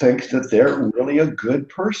thinks that they're really a good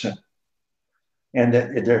person and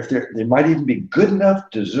that they might even be good enough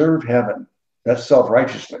to deserve heaven. That's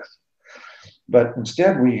self-righteousness. But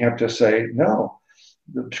instead, we have to say, no,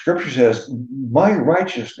 the scripture says, my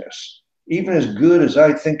righteousness, even as good as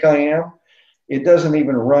I think I am, it doesn't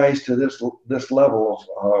even rise to this level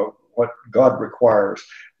of what God requires.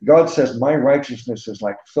 God says, my righteousness is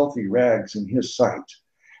like filthy rags in His sight.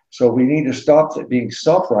 So we need to stop being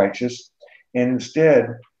self-righteous and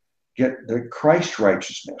instead get the Christ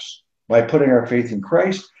righteousness. By putting our faith in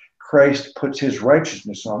Christ, Christ puts his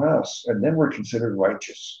righteousness on us, and then we're considered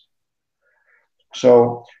righteous.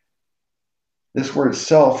 So this word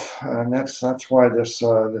self, and that's why this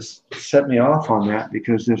set me off on that,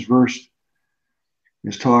 because this verse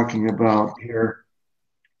is talking about here.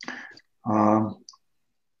 Well,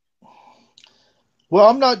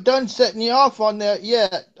 I'm not done setting you off on that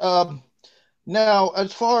yet. Now,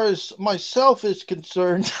 as far as myself is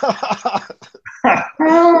concerned,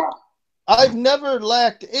 I've never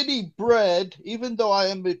lacked any bread. Even though I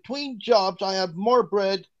am between jobs, I have more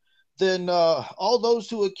bread than all those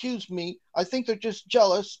who accuse me. I think they're just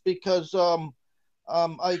jealous because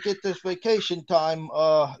I get this vacation time,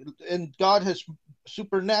 and God has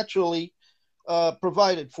supernaturally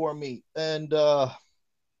provided for me. And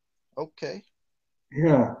okay.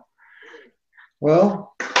 Yeah.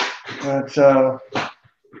 Well, but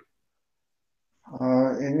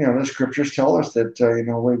and the scriptures tell us that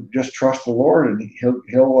we just trust the Lord, and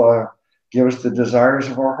He'll give us the desires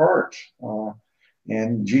of our heart.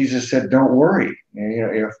 And Jesus said, "Don't worry."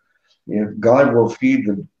 And, if God will feed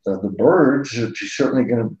the birds, He's certainly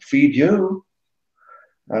going to feed you.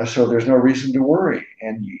 So there's no reason to worry,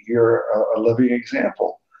 and you're a living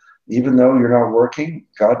example. Even though you're not working,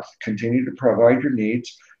 God continue to provide your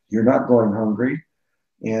needs. You're not going hungry,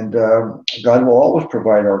 and God will always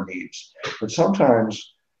provide our needs. But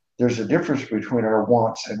sometimes there's a difference between our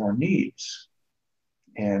wants and our needs.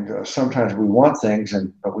 And sometimes we want things,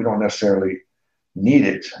 but we don't necessarily need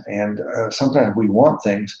it. And sometimes we want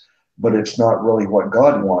things, but it's not really what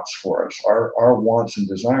God wants for us. Our wants and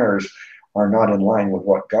desires are not in line with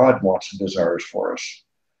what God wants and desires for us.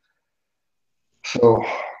 So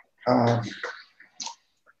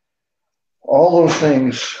all those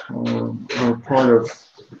things are part of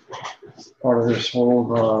this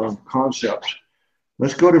whole concept.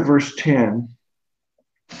 Let's go to verse 10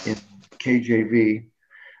 in KJV.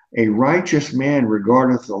 A righteous man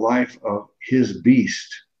regardeth the life of his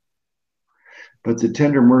beast, but the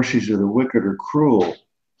tender mercies of the wicked are cruel.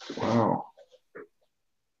 Wow.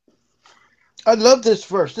 I love this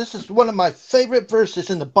verse. This is one of my favorite verses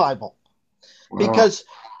in the Bible. Wow. Because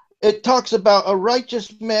it talks about a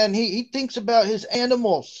righteous man. He thinks about his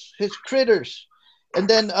animals, his critters. And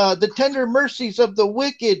then the tender mercies of the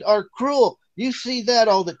wicked are cruel. You see that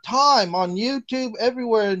all the time on YouTube,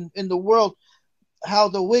 everywhere in the world, how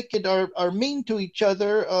the wicked are mean to each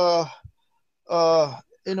other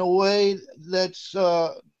in a way that's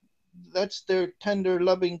their tender,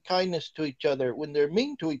 loving kindness to each other. When they're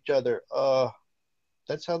mean to each other,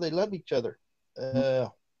 that's how they love each other.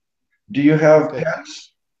 Do you have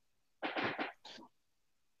pets?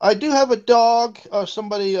 I do have a dog.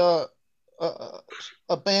 Somebody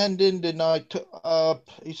abandoned, and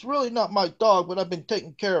he's really not my dog, but I've been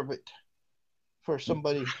taking care of it for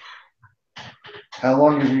somebody. How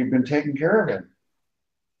long have you been taking care of him?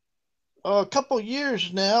 A couple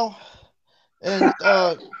years now, and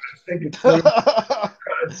I think it's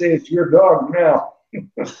I'd say it's your dog now.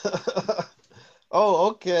 Oh,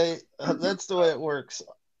 okay. That's the way it works.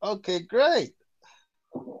 Okay, great.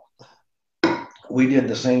 We did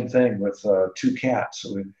the same thing with two cats.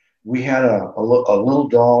 We had a little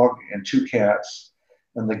dog and two cats,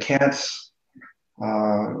 and the cats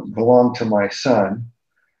belonged to my son.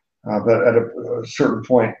 But at a certain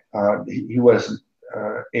point, he wasn't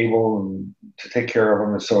able to take care of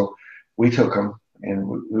them, and so we took them.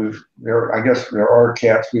 And I guess there are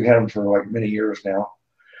cats. We've had them for like many years now.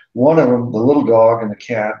 One of them, the little dog and the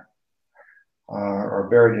cat, are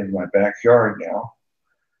buried in my backyard now.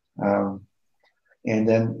 And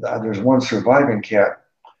then there's one surviving cat.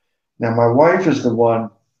 Now, my wife is the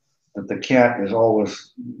one that the cat is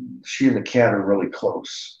always, she and the cat are really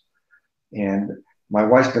close. And my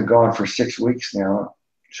wife's been gone for 6 weeks now.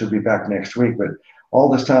 She'll be back next week. But all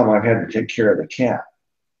this time, I've had to take care of the cat.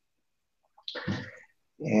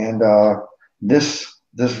 And this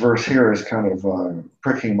verse here is kind of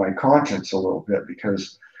pricking my conscience a little bit,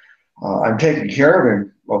 because I'm taking care of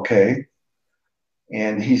him okay.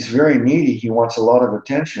 And he's very needy. He wants a lot of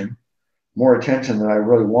attention, more attention than I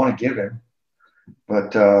really want to give him.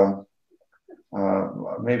 But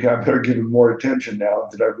maybe I better give him more attention now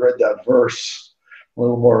that I've read that verse. A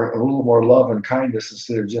little more love and kindness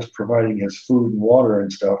instead of just providing his food and water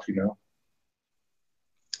and stuff,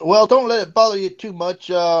 Well, don't let it bother you too much.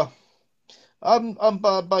 I'm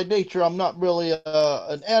by nature, I'm not really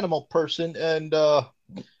an animal person, and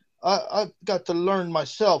I've got to learn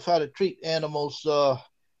myself how to treat animals,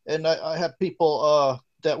 and I have people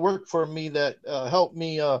that work for me that help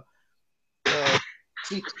me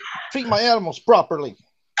treat my animals properly.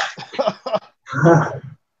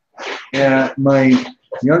 Yeah, my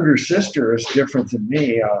younger sister is different than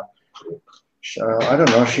me. I don't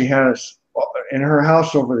know. She has in her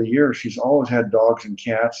house over the years. She's always had dogs and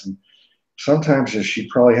cats, and sometimes she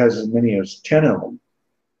probably has as many as 10 of them.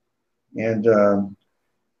 And uh,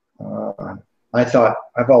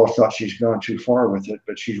 I've always thought she's gone too far with it,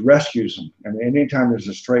 but she rescues them. I mean, anytime there's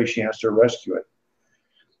a stray, she has to rescue it.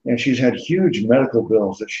 And she's had huge medical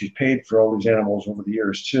bills that she's paid for all these animals over the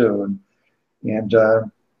years too.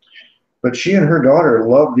 And but she and her daughter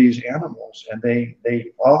love these animals, and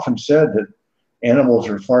they often said that animals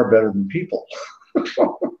are far better than people.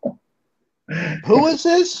 Who is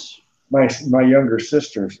this? My younger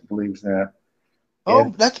sister believes that. Oh,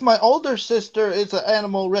 And that's my older sister. Is an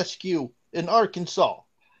animal rescue in Arkansas.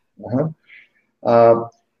 uh-huh. um,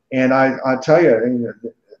 and I tell you,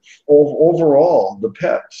 overall, the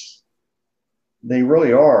pets, they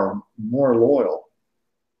really are more loyal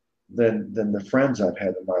than the friends I've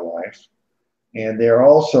had in my life, and they're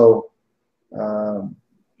also, um,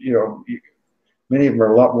 you know, many of them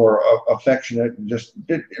are a lot more affectionate and just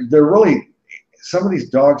they're really some of these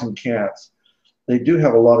dogs and cats. They do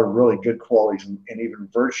have a lot of really good qualities and even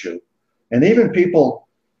virtue, and even people.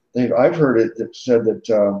 I've heard it that said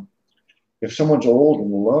that if someone's old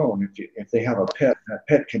and alone, if they have a pet, that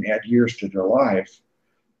pet can add years to their life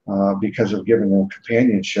because of giving them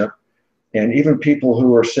companionship. And even people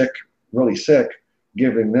who are sick, really sick,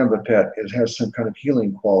 giving them a pet, it has some kind of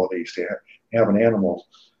healing qualities to have an animal.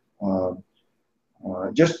 Um,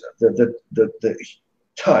 just the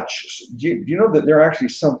touch. Do you know that there are actually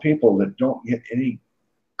some people that don't get any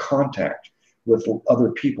contact with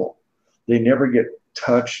other people? They never get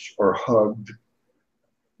touched or hugged,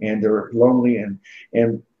 and they're lonely.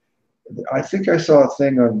 And I think I saw a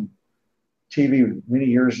thing on TV many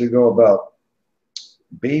years ago about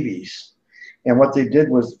babies, and what they did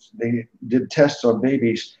was they did tests on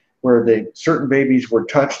babies where certain babies were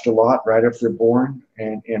touched a lot right after they're born,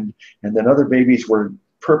 and then other babies were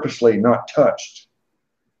purposely not touched,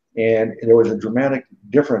 and there was a dramatic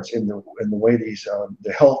difference in the way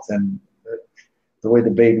the health and the way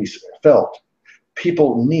the babies felt.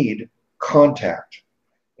 People need contact,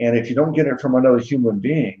 and if you don't get it from another human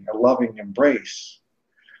being, a loving embrace,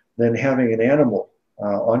 then having an animal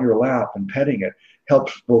on your lap and petting it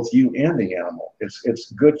helps both you and the animal.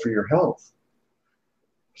 It's good for your health.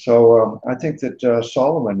 So I think that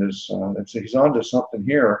Solomon he's onto something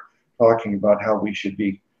here, talking about how we should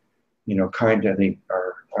be, kind to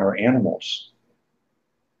our animals.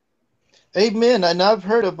 Amen. And I've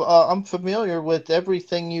heard of. I'm familiar with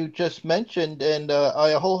everything you just mentioned, and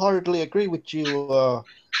I wholeheartedly agree with you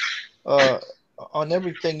uh, on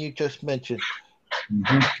everything you just mentioned.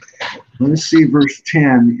 Mm-hmm. Let's see verse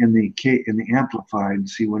 10 in the Amplified and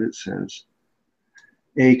see what it says.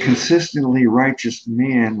 A consistently righteous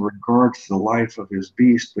man regards the life of his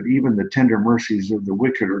beast, but even the tender mercies of the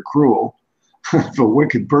wicked are cruel. If a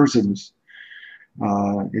wicked person's,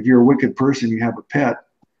 if you're a wicked person, you have a pet,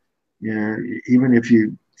 even if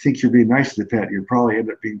you think you're being nice to the pet, you probably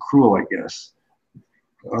end up being cruel, I guess.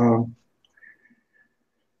 Um,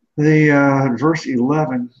 the verse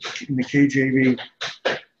 11 in the KJV,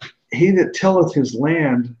 he that tilleth his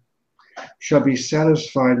land shall be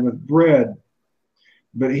satisfied with bread,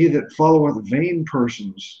 but he that followeth vain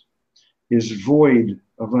persons is void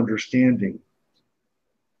of understanding.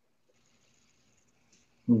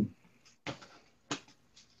 Hmm.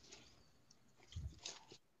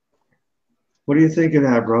 What do you think of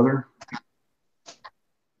that, brother?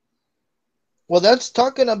 Well, that's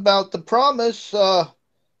talking about the promise that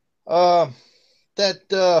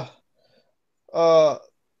uh,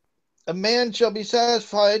 a man shall be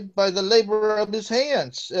satisfied by the labor of his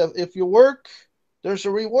hands. If you work, there's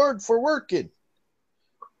a reward for working.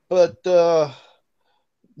 But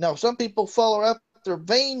now some people follow after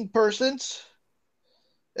vain persons,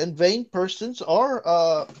 and vain persons are,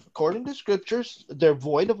 according to scriptures, they're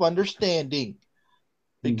void of understanding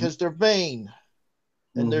Mm-hmm. because they're vain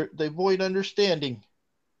and they void understanding.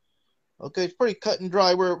 Okay, it's pretty cut and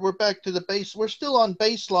dry. We're back to the base. We're still on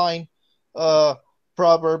baseline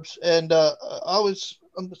Proverbs, and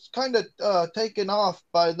I'm kind of taken off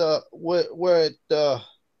by the where it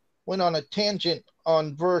went on a tangent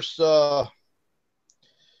on uh,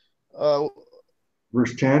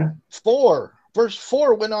 Verse 10? 4. Verse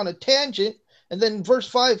 4 went on a tangent, and then verse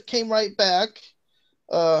 5 came right back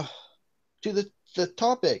uh, to the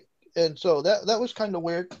topic, and so that was kind of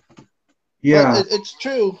weird, but Yeah. it's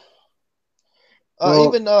true. Well,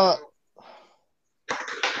 Even go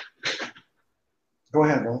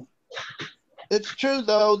ahead, Will. It's true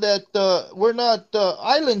though that we're not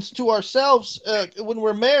islands to ourselves. When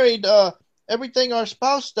we're married, everything our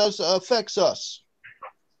spouse does affects us.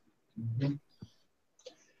 Mhm.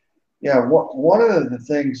 Yeah, one of the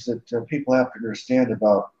things that people have to understand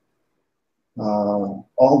about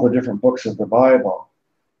all the different books of the Bible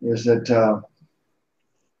is that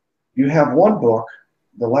you have one book,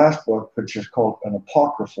 the last book, which is called an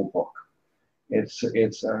apocryphal book. It's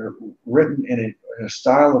written in a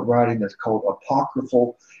style of writing that's called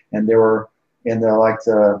apocryphal, and they were in the like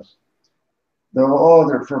they're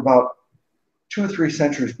for about 2 or 3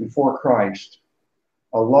 centuries before Christ.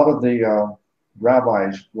 A lot of the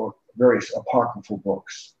rabbis wrote various apocryphal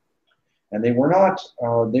books, and they were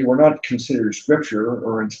not considered scripture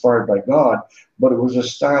or inspired by God, but it was a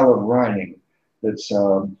style of writing that's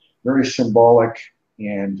very symbolic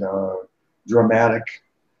and dramatic,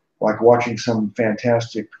 like watching some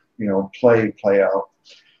fantastic play out.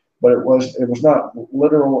 But it was not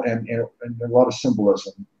literal, and a lot of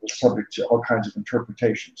symbolism was subject to all kinds of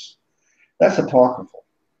interpretations. That's apocryphal.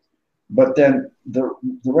 But then the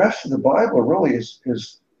rest of the Bible really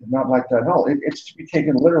is not like that at all. It's to be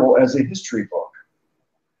taken literal as a history book.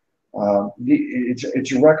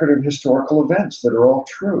 It's a record of historical events that are all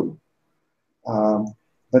true.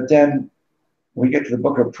 But then we get to the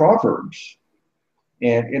book of Proverbs,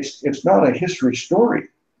 and it's not a history story.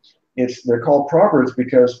 They're called Proverbs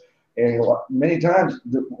because many times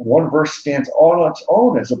one verse stands on its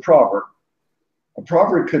own as a proverb. A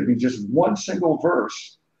proverb could be just one single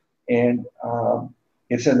verse, and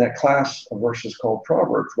it's in that class of verses called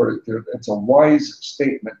Proverbs, where it's a wise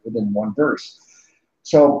statement within one verse.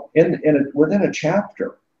 So within a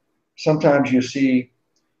chapter, sometimes you see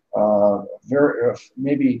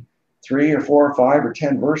maybe 3 or 4 or 5 or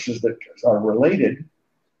 10 verses that are related,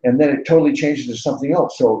 and then it totally changes to something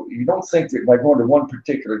else. So you don't think that by going to one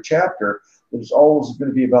particular chapter, that it's always going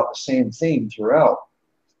to be about the same theme throughout.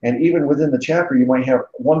 And even within the chapter, you might have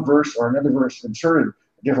one verse or another verse inserted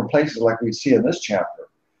in different places, like we see in this chapter,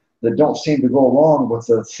 that don't seem to go along with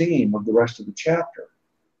the theme of the rest of the chapter.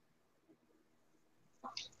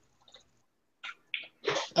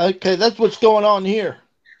 Okay, that's what's going on here.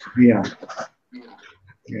 Yeah.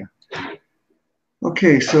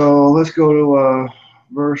 Okay, so let's go to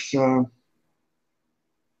verse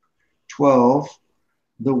 12.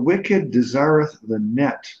 The wicked desireth the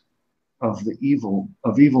net of evil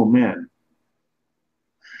men,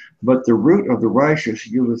 but the root of the righteous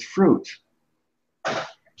yieldeth fruit. I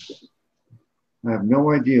have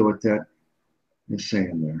no idea what that is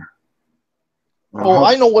saying there.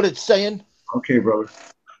 I know what it's saying. Okay, brother.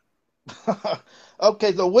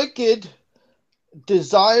 Okay, the wicked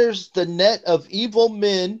desires the net of evil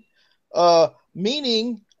men,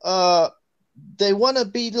 meaning they want to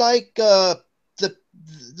be like the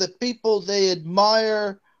people they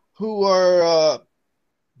admire who are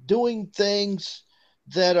doing things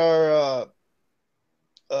that are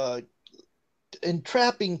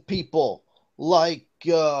entrapping people, like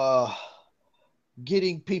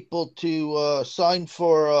getting people to sign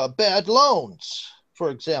for bad loans, for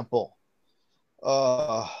example,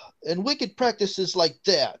 and wicked practices like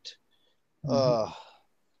that.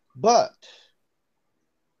 But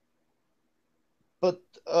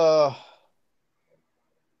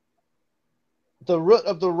the root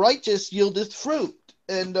of the righteous yieldeth fruit,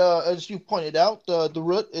 and as you pointed out, the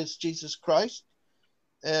root is Jesus Christ,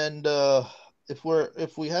 and if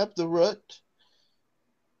we have the root,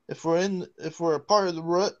 if we're a part of the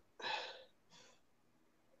root,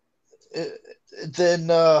 then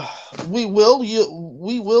we will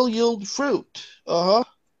yield fruit.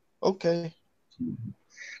 Okay.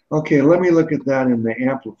 Okay, let me look at that in the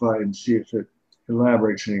Amplified and see if it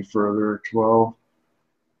elaborates any further. 12.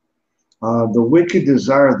 The wicked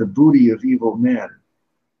desire the booty of evil men,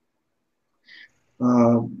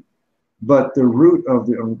 but the root of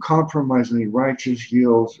the uncompromisingly righteous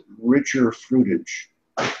yields richer fruitage.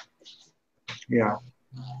 Yeah.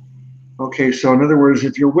 Okay, so in other words,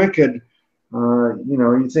 if you're wicked,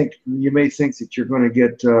 you may think that you're going to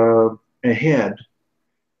get ahead,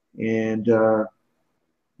 and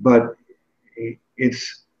but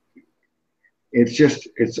it's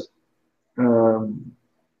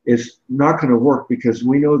not going to work, because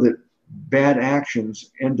we know that bad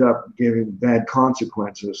actions end up giving bad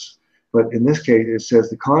consequences. But in this case, it says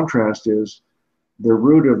the contrast is the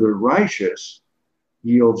root of the righteous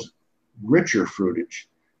yields richer fruitage.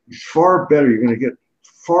 It's far better. You're going to get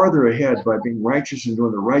farther ahead by being righteous and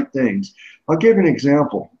doing the right things. I'll give you an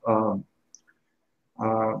example.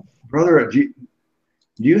 Brother, do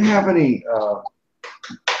you have any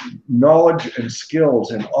knowledge and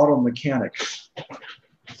skills in auto mechanics?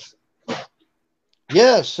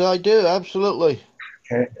 Yes, I do. Absolutely.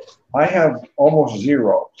 Okay. I have almost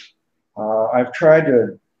zero. I've tried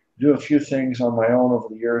to do a few things on my own over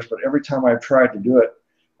the years, but every time I've tried to do it,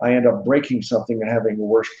 I end up breaking something and having a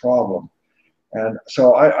worse problem. And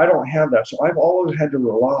so I don't have that. So I've always had to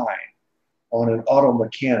rely on an auto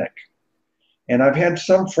mechanic. And I've had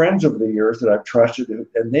some friends over the years that I've trusted,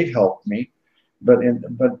 and they've helped me. But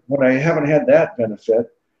when I haven't had that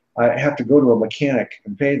benefit, I have to go to a mechanic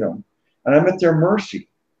and pay them, and I'm at their mercy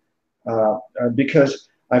because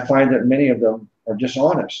I find that many of them are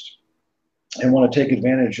dishonest and want to take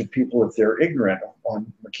advantage of people if they're ignorant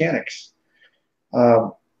on mechanics.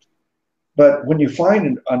 But when you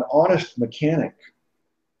find an honest mechanic,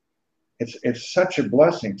 it's such a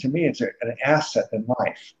blessing. To me, it's an asset in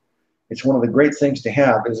life. It's one of the great things to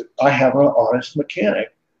have is I have an honest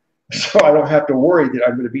mechanic, so I don't have to worry that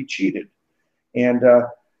I'm going to be cheated. And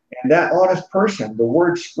that honest person, the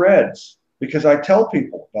word spreads because I tell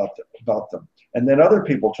people about them, and then other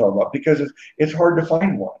people tell about because it's hard to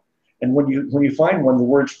find one. And when you find one, the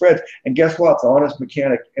word spreads. And guess what? The honest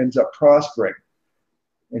mechanic ends up prospering,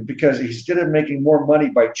 and because instead of making more money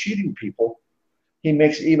by cheating people, he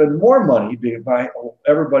makes even more money by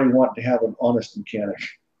everybody wanting to have an honest mechanic.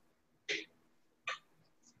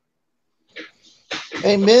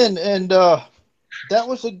 Amen. And that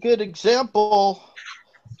was a good example.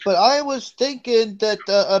 But I was thinking that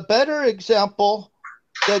a better example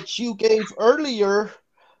that you gave earlier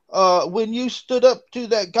when you stood up to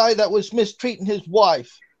that guy that was mistreating his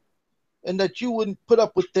wife, and that you wouldn't put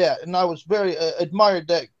up with that. And I was very admired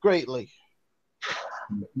that greatly.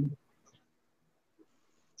 Mm-hmm.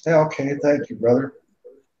 Yeah, okay, thank you, brother.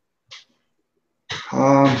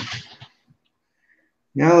 Now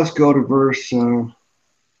let's go to verse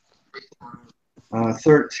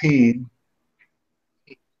 13.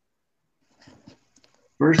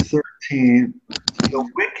 Verse 13,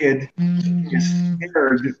 the wicked is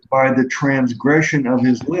snared by the transgression of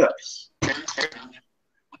his lips,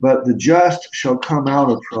 but the just shall come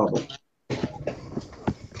out of trouble.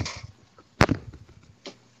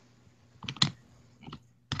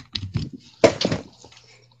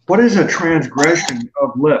 What is a transgression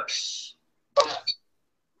of lips?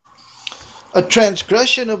 A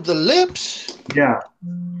transgression of the lips? Yeah.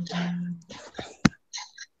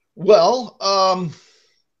 Well,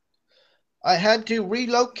 I had to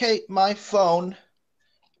relocate my phone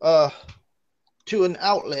to an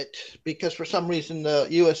outlet because for some reason the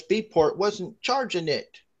USB port wasn't charging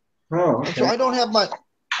it. Oh, okay. And so I don't have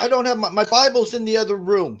my Bible's in the other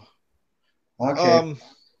room. Okay.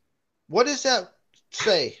 What does that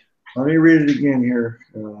say? Let me read it again here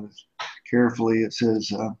carefully. It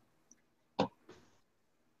says,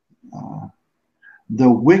 the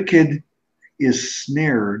wicked is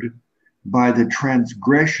snared by the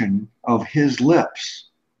transgression of his lips.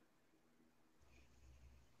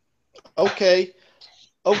 Okay.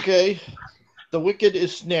 The wicked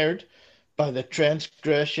is snared by the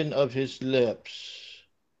transgression of his lips.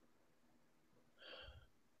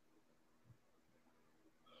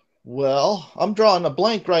 Well, I'm drawing a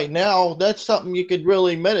blank right now. That's something you could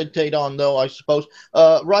really meditate on, though, I suppose.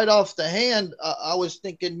 Right off the hand, I was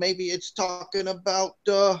thinking maybe it's talking about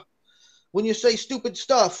when you say stupid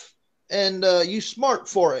stuff and you smart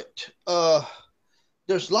for it.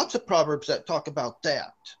 There's lots of proverbs that talk about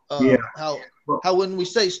that. Yeah. How when we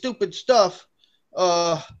say stupid stuff,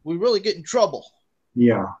 we really get in trouble.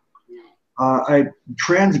 Yeah. A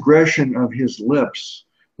transgression of his lips,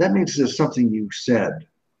 that means there's something you said.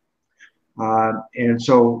 And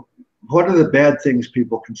so what are the bad things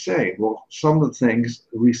people can say? Well, some of the things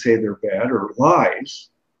we say they're bad are lies.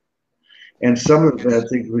 And some of the bad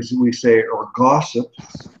things we say are gossip.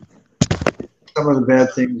 Some of the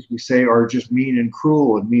bad things we say are just mean and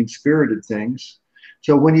cruel and mean-spirited things.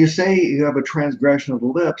 So when you say you have a transgression of the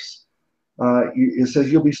lips, it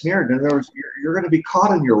says you'll be snared. In other words, you're going to be caught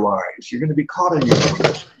in your lies. You're going to be caught in your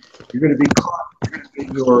lies. You're going to be caught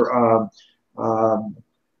in your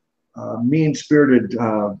mean-spirited,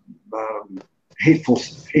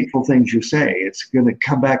 hateful things you say. It's going to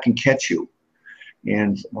come back and catch you.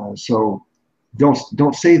 And so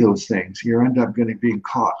don't say those things. You end up going to be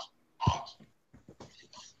caught.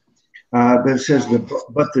 But it says,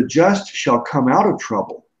 but the just shall come out of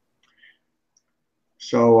trouble.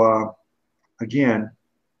 So again,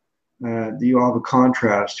 you have a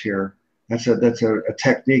contrast here. That's a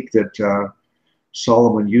technique that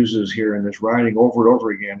Solomon uses here in this writing over and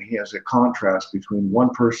over again. He has a contrast between one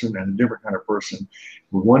person and a different kind of person.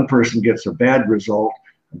 When one person gets a bad result,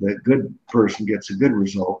 the good person gets a good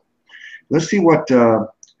result. Let's see what,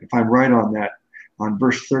 if I'm right on that, on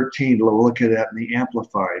verse 13, we'll look at that in the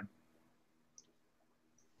Amplified.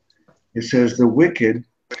 It says, the wicked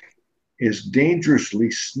is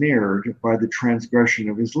dangerously snared by the transgression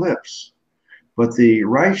of his lips, but the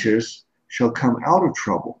righteous shall come out of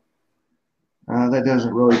trouble. That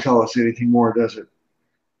doesn't really tell us anything more, does it?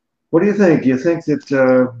 What do you think? Do you think that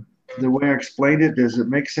the way I explained it, does it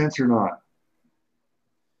make sense or not?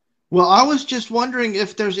 Well, I was just wondering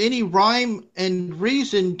if there's any rhyme and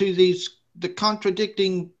reason to the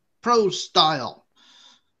contradicting prose style.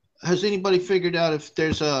 Has anybody figured out if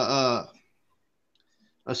there's a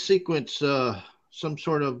sequence, some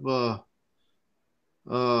sort of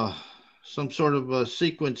a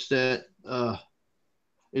sequence that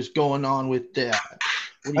is going on with that?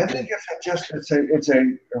 What do I you think think? it's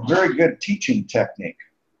a very good teaching technique.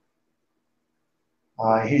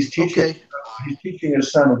 He's teaching Okay. he's teaching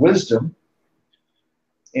his son wisdom,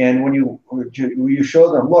 and when you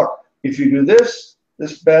show them, look, if you do this,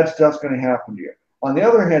 this bad stuff's going to happen to you. On the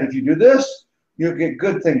other hand, if you do this, you'll get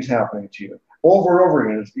good things happening to you. Over and over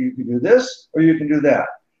again, you can do this or you can do that.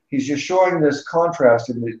 He's just showing this contrast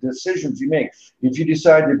in the decisions you make. If you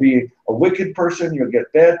decide to be a wicked person, you'll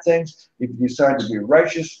get bad things. If you decide to be a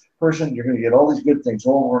righteous person, you're going to get all these good things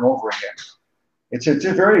over and over again. It's a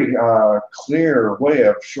very clear way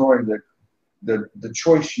of showing the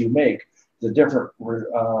choice you make, the different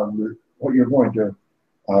what you're going to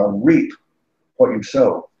reap, what you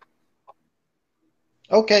sow.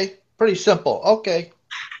 Okay. Pretty simple. Okay.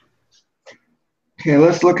 Okay,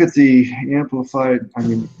 let's look at the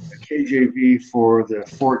KJV for the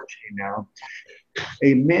 14 now.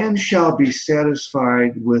 A man shall be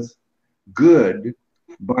satisfied with good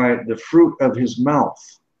by the fruit of his mouth,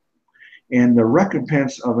 and the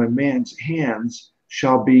recompense of a man's hands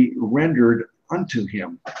shall be rendered unto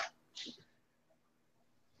him.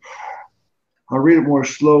 I'll read it more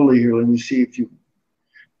slowly here. Let me see if you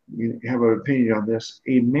have an opinion on this.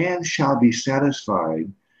 A man shall be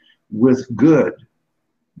satisfied with good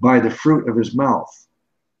by the fruit of his mouth.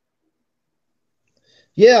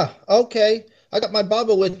 Yeah. Okay. I got my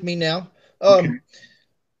Bible with me now. Okay.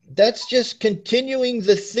 That's just continuing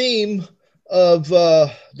the theme of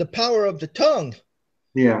the power of the tongue.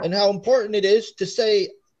 Yeah. And how important it is to say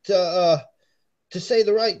the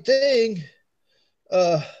right thing,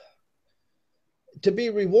 to be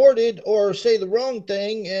rewarded, or say the wrong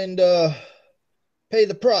thing and pay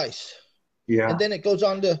the price. Yeah. And then it goes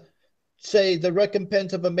on to say the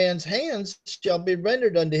recompense of a man's hands shall be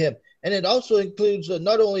rendered unto him. And it also includes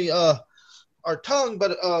not only our tongue,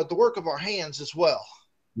 but the work of our hands as well.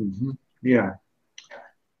 Mm-hmm. Yeah.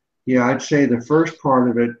 Yeah, I'd say the first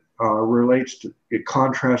part of it it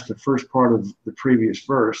contrasts the first part of the previous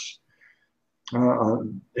verse.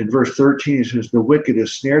 In verse 13, it says, the wicked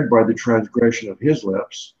is snared by the transgression of his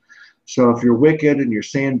lips. So if you're wicked and you're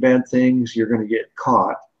saying bad things, you're going to get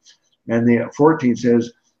caught. And the 14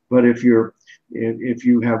 says, but if you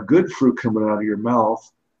have good fruit coming out of your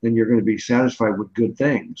mouth, then you're going to be satisfied with good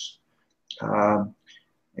things. And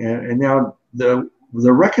now the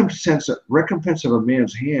recompense of a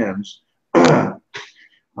man's hands,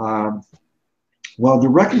 well, the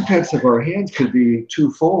recompense of our hands could be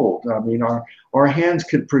twofold. I mean, our hands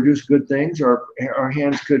could produce good things, or our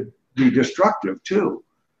hands could be destructive too.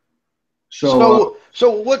 So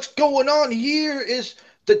what's going on here is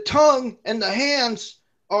the tongue and the hands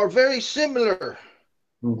are very similar.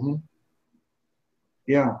 Mm-hmm.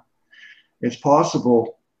 Yeah, it's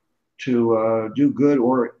possible to do good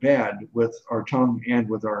or bad with our tongue and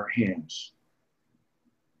with our hands.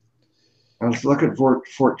 Now let's look at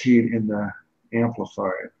 14 in the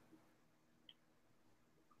Amplified.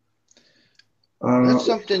 That's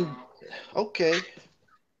something. Okay.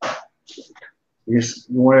 You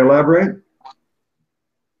want to elaborate?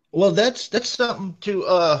 Well, that's something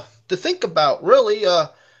to think about, really.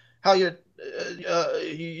 How your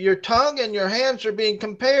tongue and your hands are being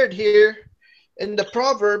compared here in the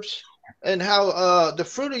Proverbs, and how the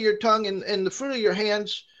fruit of your tongue and the fruit of your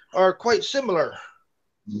hands are quite similar.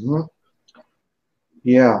 Mm-hmm.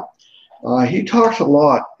 Yeah. He talks a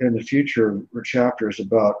lot in the future chapters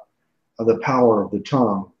about the power of the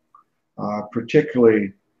tongue,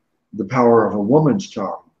 particularly the power of a woman's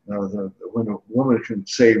tongue. When a woman can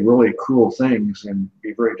say really cruel things and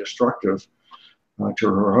be very destructive to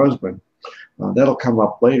her husband. That'll come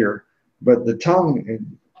up later. But the tongue,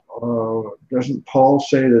 doesn't Paul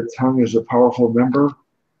say that tongue is a powerful member?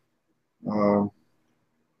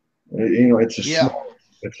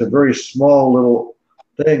 It's a very small little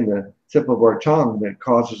thing, the tip of our tongue, that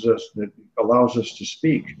allows us to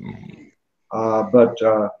speak. But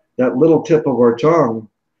that little tip of our tongue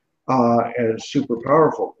is super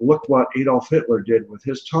powerful. Look what Adolf Hitler did with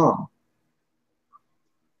his tongue.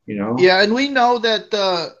 Yeah, and we know that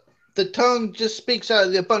the tongue just speaks out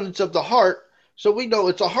of the abundance of the heart, so we know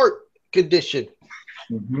it's a heart condition.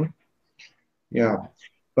 Mm-hmm. Yeah.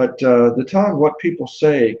 But the tongue, what people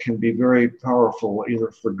say, can be very powerful,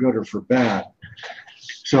 either for good or for bad.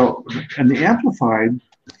 So, and the Amplified,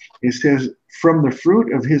 it says, from the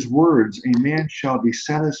fruit of his words, a man shall be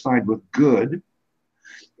satisfied with good,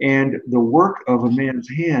 and the work of a man's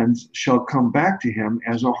hands shall come back to him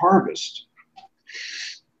as a harvest.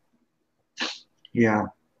 Yeah.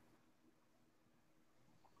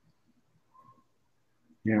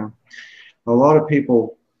 Yeah. A lot of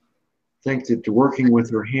people think that working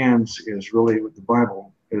with their hands is really what the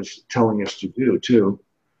Bible is telling us to do, too.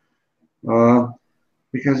 Uh,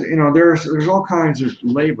 because, there's all kinds of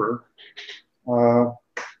labor. Uh,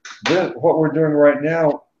 what we're doing right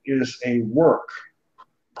now is a work.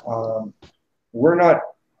 Um, we're not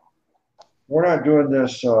doing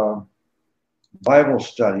this Bible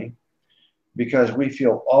study because we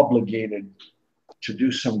feel obligated to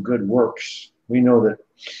do some good works. We know that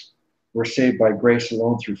we're saved by grace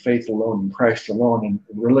alone, through faith alone, in Christ alone, and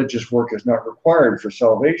religious work is not required for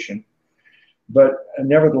salvation. But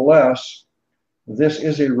nevertheless, this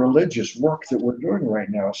is a religious work that we're doing right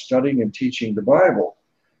now, studying and teaching the Bible.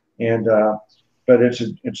 And but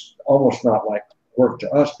it's almost not like work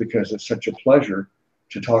to us, because it's such a pleasure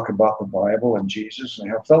to talk about the Bible and Jesus and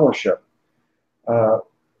have fellowship.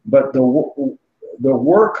 But the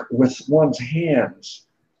work with one's hands,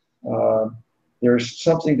 uh, there's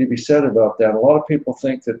something to be said about that. A lot of people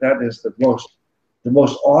think that that is the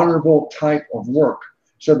most honorable type of work.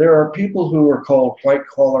 So there are people who are called white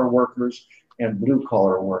collar workers and blue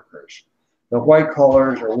collar workers. The white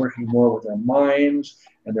collars are working more with their minds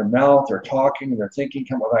and their mouth. They're talking, they're thinking,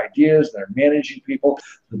 come with ideas, they're managing people.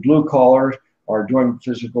 The blue collars are doing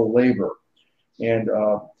physical labor. And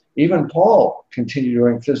even Paul continued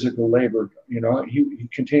doing physical labor. He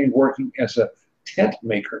continued working as a tent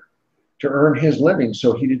maker to earn his living,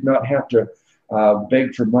 so he did not have to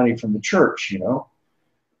beg for money from the church.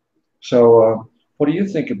 So what do you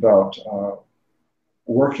think about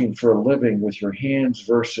working for a living with your hands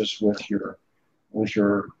versus with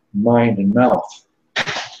your mind and mouth?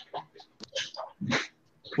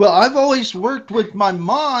 Well, I've always worked with my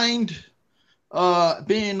mind,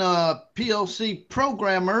 being a PLC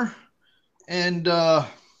programmer, and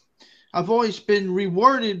I've always been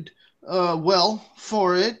rewarded well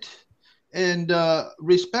for it, and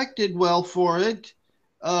respected well for it.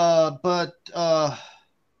 But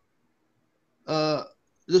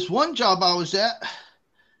this one job I was at,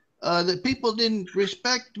 that people didn't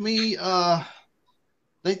respect me.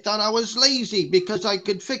 They thought I was lazy because I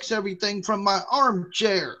could fix everything from my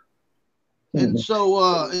armchair. And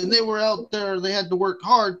so, and they were out there, they had to work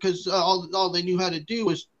hard because all they knew how to do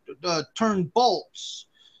was turn bolts.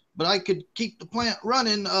 But I could keep the plant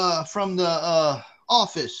running from the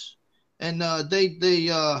office. And they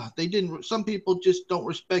didn't, some people just don't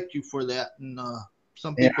respect you for that. And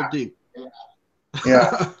some people Yeah, do.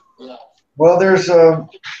 yeah. Well, there is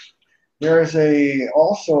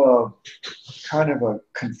also a kind of a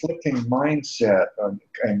conflicting mindset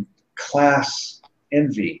and class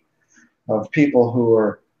envy of people who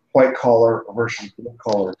are white collar versus blue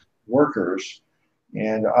collar workers.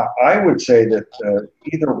 And I would say that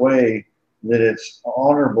either way, that it's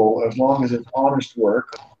honorable as long as it's honest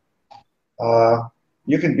work. Uh,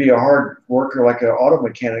 you can be a hard worker like an auto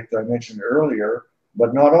mechanic that I mentioned earlier,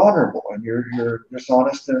 but not honorable, and you're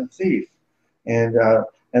dishonest and a thief.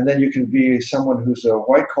 And then you can be someone who's a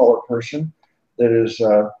white collar person that is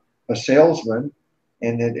a salesman,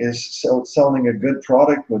 and it is selling a good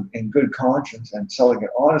product in good conscience and selling it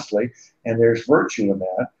honestly, and there's virtue in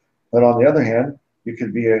that. But on the other hand, you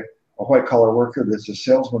could be a white collar worker that's a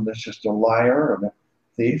salesman that's just a liar and a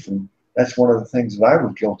thief, and that's one of the things that I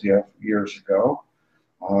was guilty of years ago.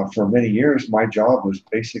 For many years, my job was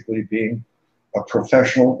basically being a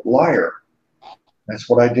professional liar. That's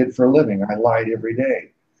what I did for a living. I lied every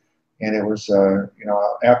day. And it was,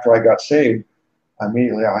 after I got saved,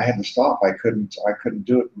 immediately I had to stop. I couldn't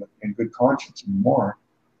do it in good conscience anymore.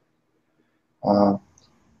 Uh,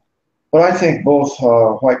 but I think both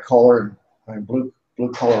white collar and blue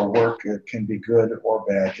collar work, it can be good or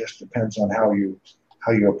bad. It just depends on how you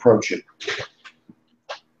approach it.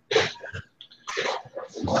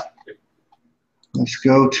 Let's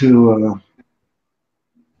go to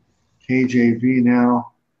KJV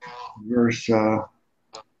now, verse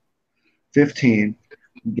 15.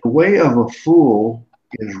 The way of a fool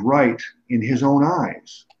is right in his own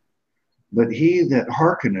eyes, but he that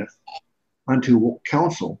hearkeneth unto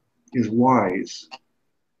counsel is wise.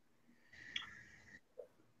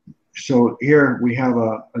 So here we have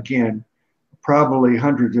again probably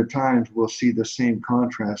hundreds of times we'll see the same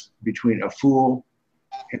contrast between a fool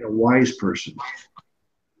and a wise person.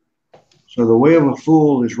 So the way of a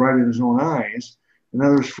fool is right in his own eyes. And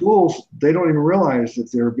others, fools, they don't even realize that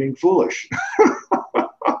they're being foolish.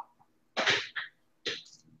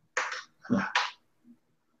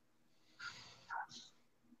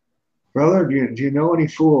 Brother, do you know any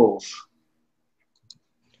fools?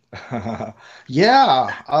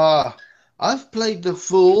 Yeah, I've played the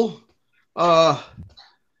fool. Uh,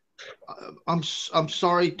 I'm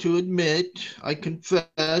sorry to admit, I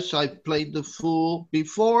confess, I played the fool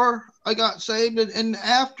before I got saved and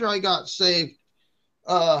after I got saved.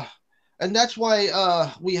 Uh, and that's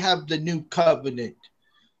why we have the new covenant,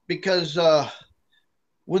 because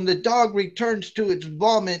when the dog returns to its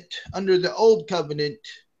vomit under the old covenant,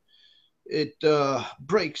 it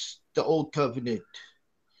breaks the old covenant,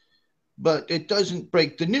 but it doesn't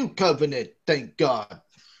break the new covenant. Thank God.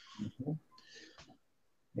 Mm-hmm.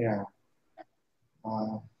 Yeah.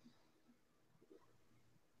 Uh,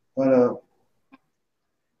 but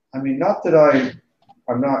I mean, not that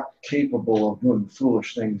I'm not capable of doing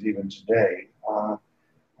foolish things even today.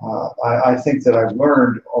 I think that I've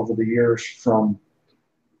learned over the years from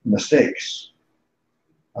mistakes.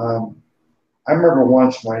 Um, I remember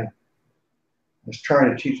once I was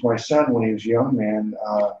trying to teach my son when he was a young man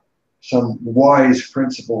some wise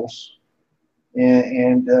principles,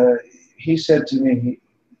 and he said to me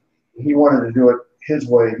he wanted to do it his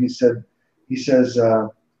way. He says uh,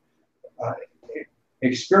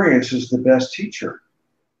 experience is the best teacher.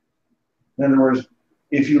 In other words,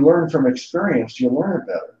 if you learn from experience, you'll learn it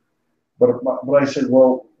better. But I said,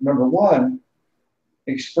 well, number one,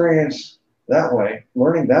 experience that way,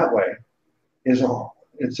 learning that way, is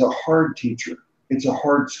it's a hard teacher. It's a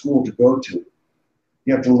hard school to go to.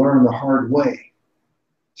 You have to learn the hard way.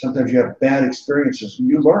 Sometimes you have bad experiences and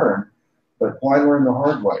you learn, but why learn the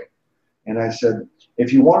hard way? And I said,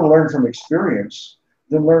 if you want to learn from experience,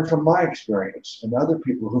 then learn from my experience and other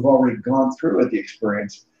people who've already gone through the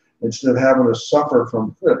experience instead of having to suffer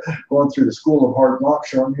from going through the school of hard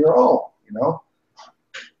knocks on your own, you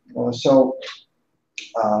know? So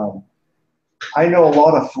um, I know a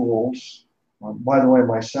lot of fools. By the way,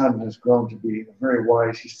 my son has grown to be very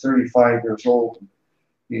wise. He's 35 years old.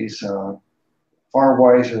 He's far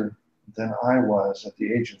wiser than I was at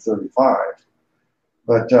the age of 35.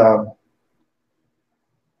 But um,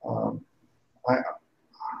 I,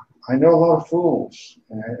 I know a lot of fools,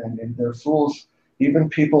 and they're fools, even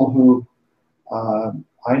people who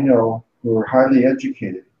I know who are highly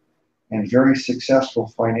educated and very successful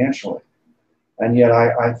financially. And yet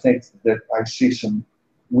I think that I see some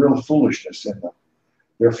real foolishness in them.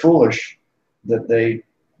 They're foolish that they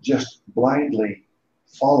just blindly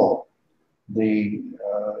follow the,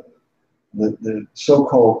 uh, the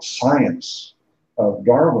so-called science of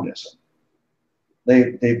Darwinism.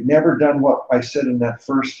 They've never done what I said in that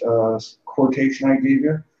first quotation I gave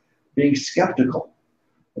you, being skeptical.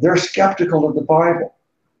 They're skeptical of the Bible.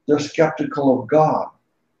 They're skeptical of God.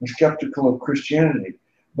 They're skeptical of Christianity.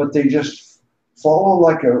 But they just follow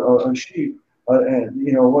like a sheep, and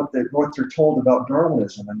you know what they're told about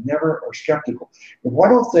Darwinism, and never are skeptical. And why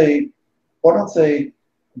don't they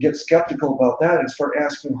get skeptical about that and start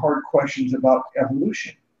asking hard questions about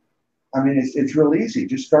evolution? I mean, it's real easy.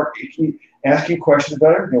 Just start asking questions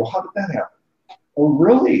about everything. Well, how did that happen? Oh,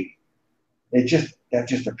 really? That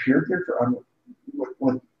just appeared there.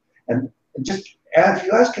 And just if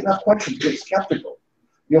you ask enough questions, get skeptical.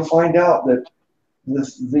 You'll find out that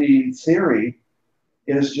the theory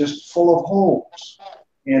is just full of holes,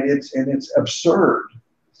 and it's absurd,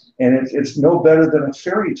 and it's no better than a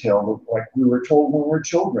fairy tale like we were told when we were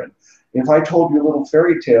children. If I told you a little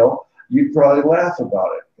fairy tale, you'd probably laugh about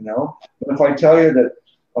it, you know. But if I tell you that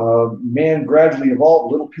man gradually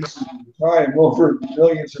evolved little pieces at a time over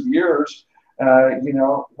millions of years, you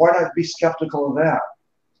know, why not be skeptical of that?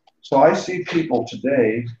 So I see people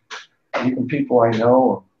today, even people I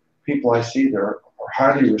know, people I see, are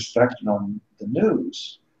highly respected on the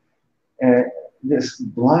news, and this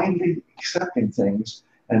blindly accepting things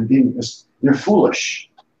and they're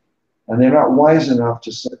foolish, and they're not wise enough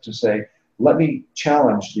to say, let me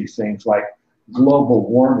challenge these things like global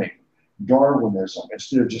warming, Darwinism,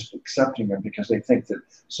 instead of just accepting them because they think that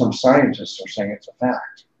some scientists are saying it's a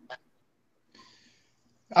fact.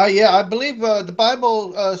 Yeah, I believe the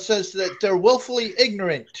Bible says that they're willfully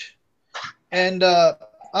ignorant. And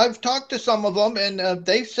I've talked to some of them, and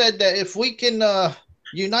they've said that if we can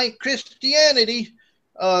unite Christianity,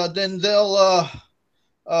 then they'll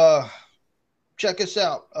check us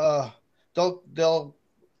out. They'll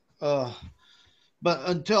But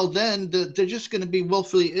until then, they're just going to be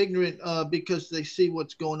willfully ignorant because they see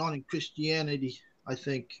what's going on in Christianity, I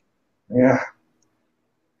think. Yeah,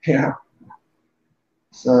 yeah.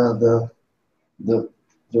 So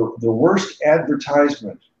the worst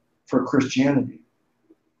advertisement for Christianity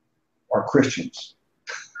are Christians,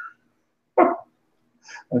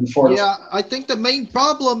 unfortunately. Yeah, I think the main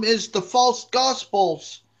problem is the false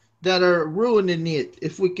gospels that are ruining it.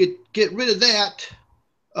 If we could get rid of that,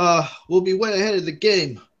 we'll be way ahead of the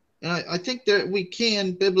game. And I think that we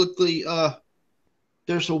can biblically.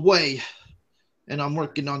 There's a way, and I'm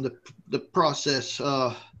working on the process.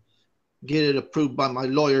 Get it approved by my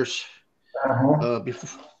lawyers Uh-huh.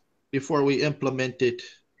 before we implement it.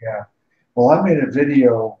 Yeah. Well, I made a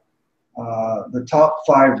video, the top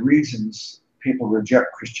 5 reasons people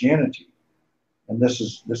reject Christianity, and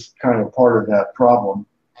this kind of part of that problem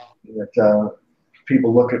that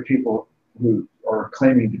people look at people who are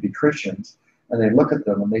claiming to be Christians, and they look at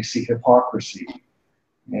them and they see hypocrisy,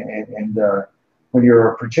 and when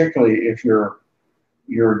you're particularly if your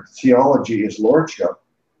theology is lordship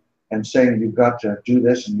and saying you've got to do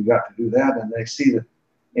this and you've got to do that, and they see that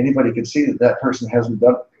anybody can see that that person hasn't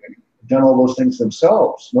done all those things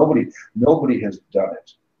themselves. Nobody has done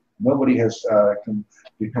it. Nobody has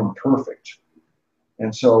become perfect,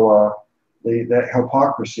 and so that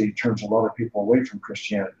hypocrisy turns a lot of people away from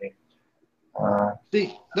Christianity.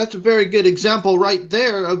 See, that's a very good example right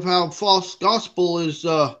there of how false gospel is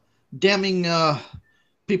damning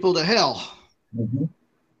people to hell. Mm-hmm.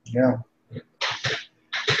 Yeah.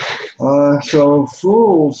 So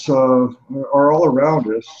fools are all around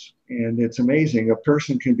us, and it's amazing. A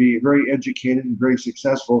person can be very educated and very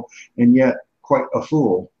successful, and yet quite a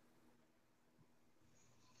fool.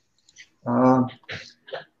 Uh,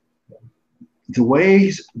 the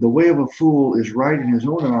way of a fool is right in his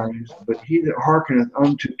own eyes, but he that hearkeneth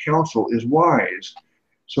unto counsel is wise.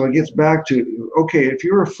 So it gets back to, okay, if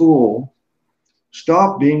you're a fool,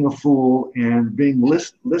 stop being a fool and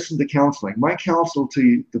listen to counseling. My counsel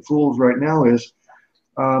to the fools right now is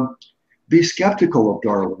be skeptical of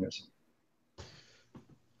Darwinism.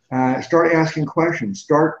 Start asking questions.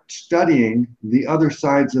 Start studying the other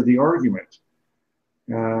sides of the argument.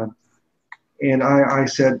 Uh, and I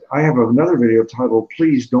said I have another video titled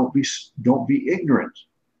 "Please don't be ignorant."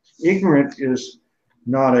 Ignorant is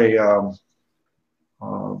not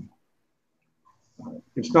um,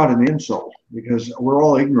 it's not an insult because we're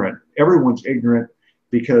all ignorant. Everyone's ignorant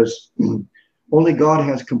because only God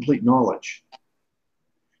has complete knowledge.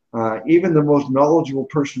 Even the most knowledgeable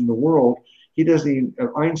person in the world, he doesn't even,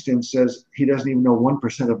 Einstein says he doesn't even know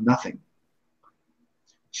 1% of nothing.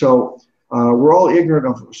 So we're all ignorant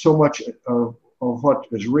of so much of what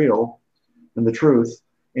is real and the truth.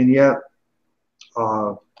 And yet,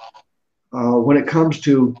 when it comes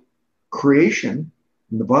to creation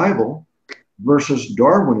in the Bible versus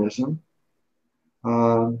Darwinism,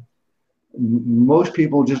 most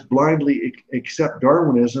people just blindly accept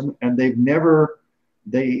Darwinism, and they do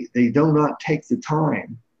not take the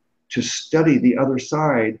time to study the other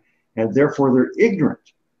side, and therefore they're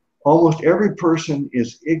ignorant. Almost every person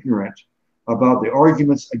is ignorant about the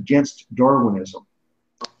arguments against Darwinism,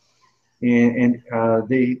 and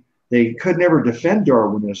they could never defend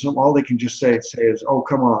Darwinism. All they can just say is, "Oh,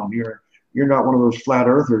 come on, you're not one of those flat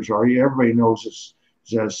earthers, are you?" Everybody knows it's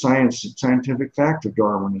a scientific fact of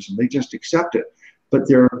Darwinism. They just accept it, but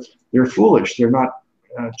they're foolish. They're not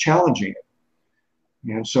challenging it,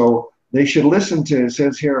 and so they should listen to. It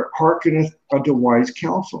says here, "Hearkeneth unto wise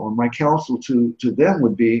counsel," and my counsel to them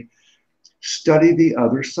would be, study the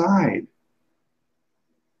other side.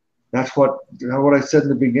 That's what I said in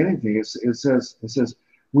the beginning thing. It says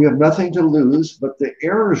we have nothing to lose but the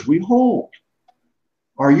errors we hold.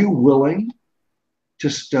 Are you willing to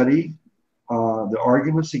study the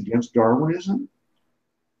arguments against Darwinism?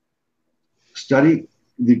 Study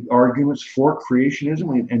the arguments for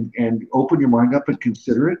creationism and open your mind up and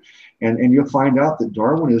consider it, and you'll find out that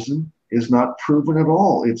Darwinism is not proven at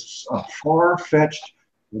all. It's a far-fetched,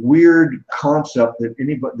 weird concept that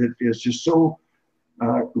is just so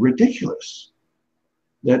ridiculous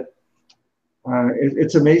that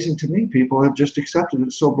it's amazing to me. People have just accepted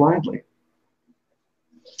it so blindly.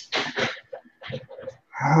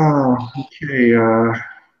 Okay,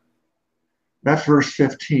 that's verse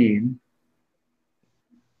 15.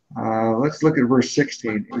 Let's look at verse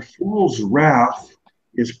 16. A fool's wrath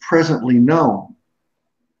is presently known,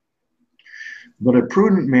 but a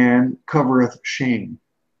prudent man covereth shame.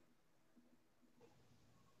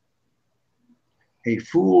 A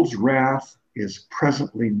fool's wrath is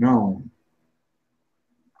presently known,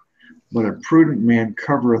 but a prudent man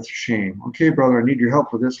covereth shame. Okay, brother, I need your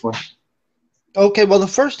help with this one. Okay, well, the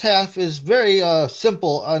first half is very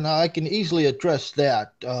simple, and I can easily address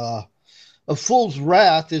that. A fool's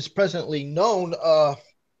wrath is presently known.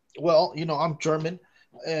 Well, I'm German,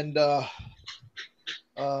 and I've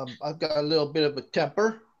got a little bit of a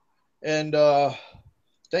temper, and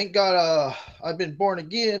thank God I've been born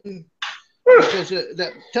again because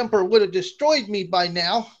that temper would have destroyed me by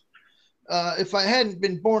now if I hadn't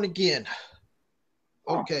been born again.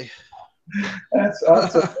 Okay. That's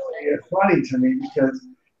funny to me because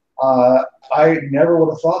uh, I never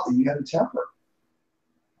would have thought that you had a temper.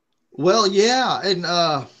 Well, yeah,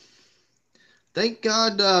 and thank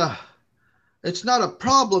God it's not a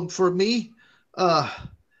problem for me uh,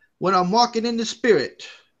 when I'm walking in the spirit.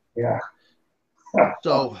 Yeah.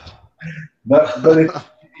 So, But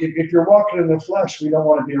if you're walking in the flesh, we don't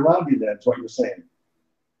want to be around you. That's what you're saying.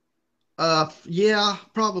 yeah,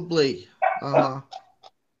 probably. Uh,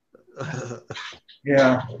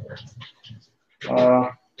 Yeah. Uh,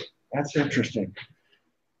 that's interesting.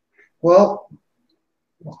 Well,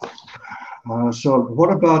 so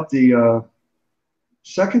what about the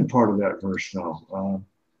second part of that verse now?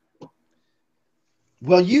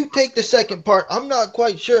 well, you take the second part. I'm not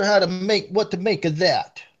quite sure how to make what to make of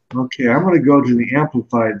that. Okay, I'm going to go to the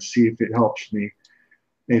Amplified and see if it helps me.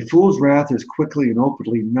 A fool's wrath is quickly and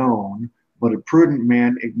openly known, but a prudent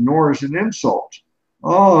man ignores an insult.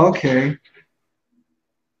 Oh, okay.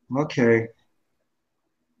 Okay.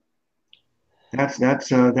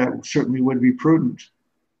 That certainly would be prudent.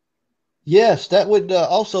 Yes, that would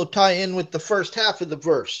also tie in with the first half of the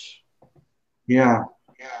verse. Yeah,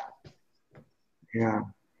 yeah.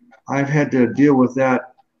 I've had to deal with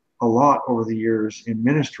that a lot over the years in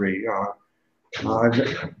ministry. I've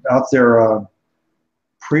been out there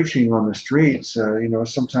preaching on the streets.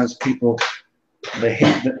 Sometimes people they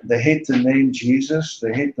hate the name Jesus,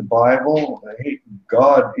 they hate the Bible, they hate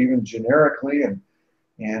God even generically,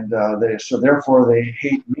 and so therefore they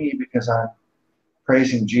hate me because I'm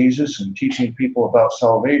praising Jesus and teaching people about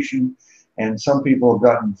salvation. And some people have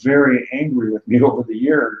gotten very angry with me over the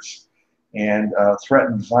years and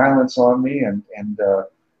threatened violence on me, and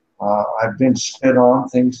I've been spit on,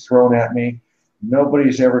 things thrown at me.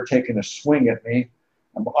 Nobody's ever taken a swing at me.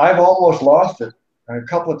 I've almost lost it. A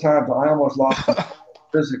couple of times I almost lost it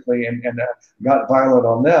physically and got violent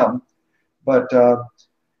on them. But uh,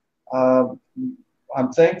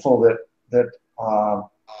 I'm thankful that uh,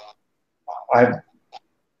 I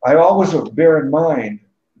I always bear in mind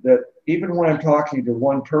that even when I'm talking to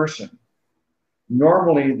one person,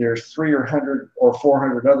 normally there's 300 or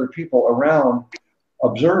 400 other people around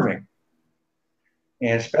observing,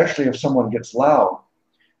 and especially if someone gets loud,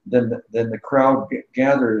 then the crowd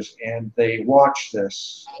gathers and they watch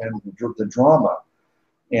this and the drama,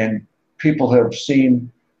 and people have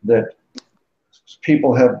seen that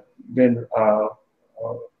people have been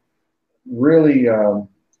really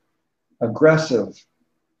aggressive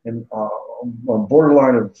and on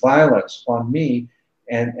borderline of violence on me,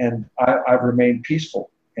 and I've remained peaceful,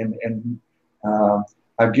 and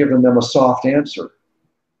I've given them a soft answer.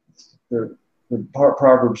 The, the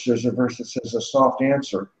Proverbs, there's a verse that says, "A soft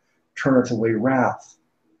answer turneth away wrath,"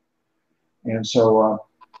 and so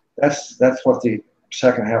that's what the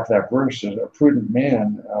second half of that verse is. A prudent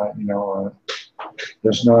man,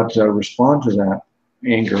 does not respond to that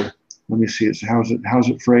anger. Let me see. How's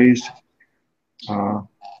it phrased? Uh,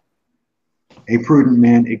 a prudent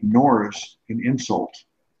man ignores an insult.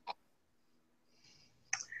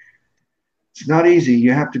 It's not easy.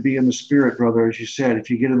 You have to be in the spirit, brother, as you said. If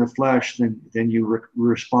you get in the flesh, then you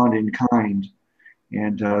respond in kind.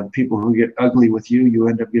 And people who get ugly with you, you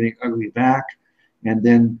end up getting ugly back. And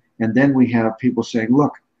then we have people saying,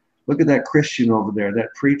 look at that Christian over there,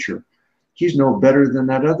 that preacher. He's no better than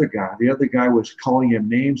that other guy. The other guy was calling him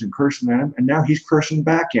names and cursing at him, and now he's cursing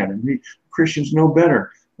back at him. Christians know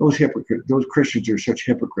better. Those Christians are such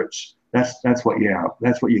hypocrites. That's what you have.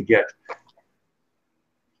 That's what you get.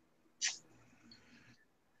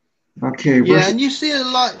 Okay, Yeah, verse. and you see it a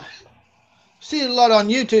lot. See it a lot on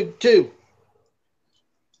YouTube too.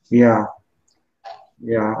 Yeah,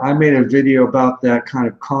 yeah. I made a video about that kind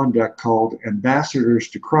of conduct called "Ambassadors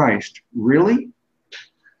to Christ." Really?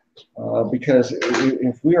 Because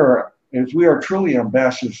if we are truly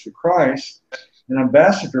ambassadors to Christ, an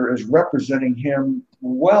ambassador is representing Him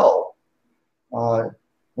well. Uh,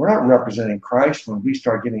 we're not representing Christ when we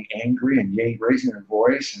start getting angry and raising our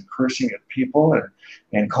voice and cursing at people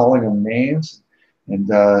and calling them names.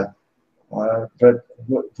 But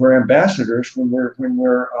we're ambassadors when we're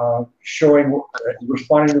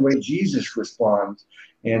responding the way Jesus responds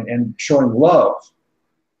and showing love.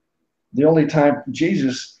 The only time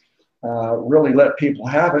Jesus really let people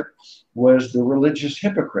have it was the religious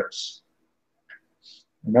hypocrites.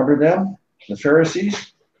 Remember them? The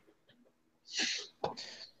Pharisees?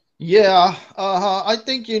 Yeah, I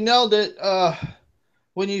think you nailed it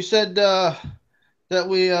when you said that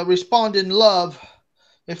we respond in love.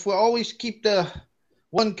 If we always keep the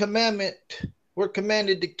one commandment we're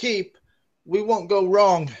commanded to keep, we won't go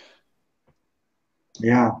wrong.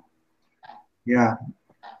 Yeah, yeah.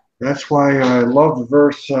 That's why I love the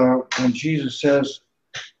verse when Jesus says,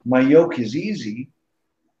 "My yoke is easy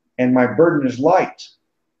and my burden is light."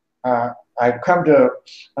 Uh, I've come to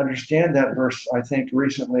understand that verse, I think,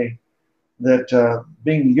 recently, that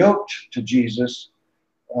being yoked to Jesus,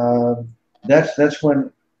 uh, that's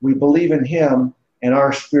when we believe in Him and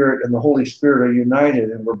our spirit and the Holy Spirit are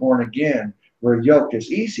united and we're born again. We're yoked.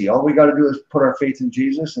 It's easy. All we got to do is put our faith in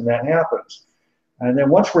Jesus, and that happens. And then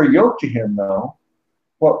once we're yoked to Him, though,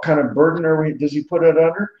 what kind of burden does He put it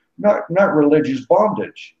under? Not religious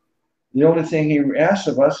bondage. The only thing He asks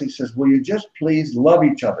of us, He says, will you just please love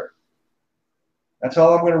each other? That's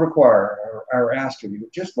all I'm going to require or ask of you.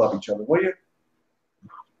 Just love each other, will you?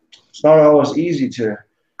 It's not always easy to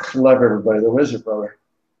love everybody, though, is it, brother?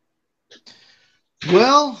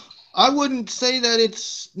 Well, I wouldn't say that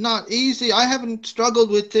it's not easy. I haven't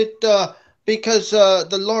struggled with it because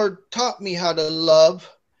the Lord taught me how to love,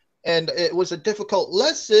 and it was a difficult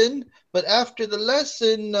lesson. But after the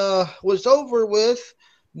lesson was over with,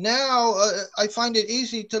 now I find it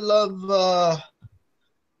easy to love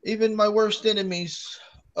even my worst enemies.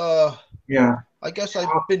 Uh, Yeah. I guess I've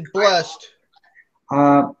been blessed.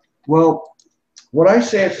 Uh, well, what I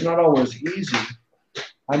say it's not always easy.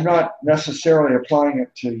 I'm not necessarily applying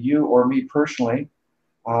it to you or me personally.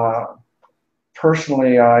 Uh,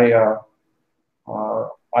 Personally, I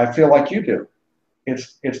feel like you do.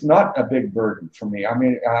 It's not a big burden for me. I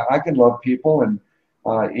mean, I can love people, and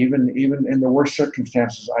even in the worst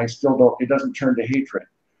circumstances, I still don't. It doesn't turn to hatred.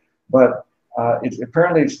 But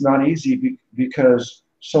apparently it's not easy because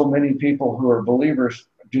so many people who are believers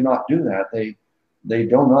do not do that. They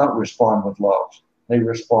do not respond with love. They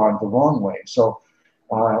respond the wrong way. So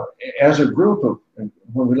uh, as a group of,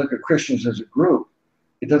 when we look at Christians as a group,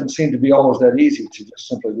 it doesn't seem to be always that easy to just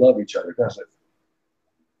simply love each other, does it?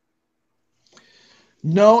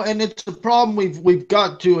 No, and it's a problem we've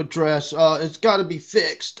got to address. It's got to be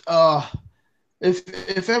fixed.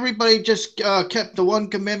 If everybody just kept the one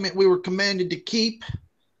commandment we were commanded to keep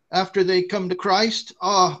after they come to Christ,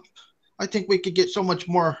 I think we could get so much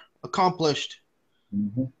more accomplished.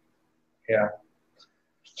 Mm-hmm. Yeah.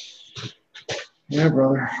 Yeah,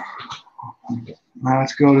 brother. Now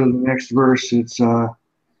let's go to the next verse. It's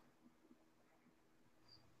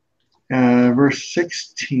verse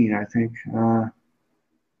 16, I think.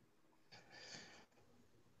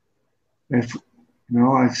 If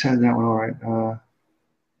no, I said that one all right.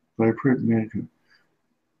 But I put man.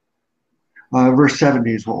 Verse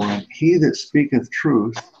 70 is what we're in. He that speaketh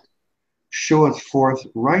truth showeth forth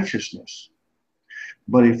righteousness,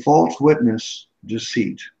 but a false witness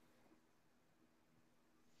deceit.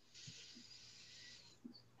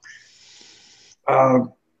 Uh,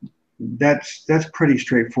 that's pretty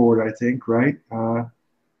straightforward, I think, right?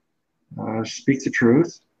 Speak the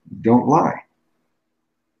truth, don't lie.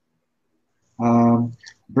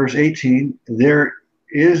 Verse 18, there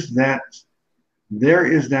is that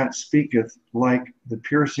speaketh like the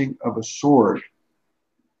piercing of a sword,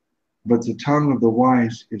 but the tongue of the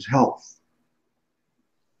wise is health.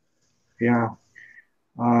 Yeah.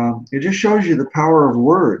 It just shows you the power of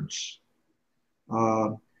words. Uh,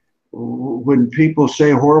 when people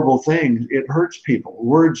say horrible things, it hurts people.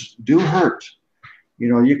 Words do hurt. You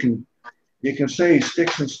know, you can say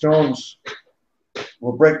sticks and stones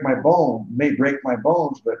will may break my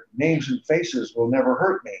bones, but names and faces will never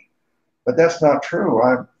hurt me. But that's not true.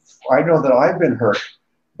 I know that I've been hurt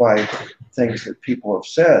by things that people have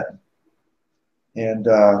said, and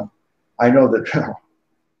I know that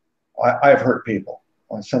I've hurt people.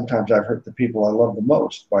 Sometimes I've hurt the people I love the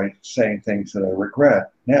most by saying things that I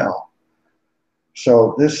regret now.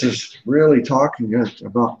 So this is really talking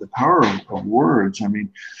about the power of words. I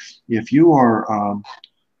mean, if you are,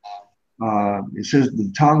 it says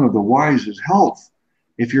the tongue of the wise is health.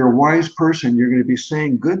 If you're a wise person, you're going to be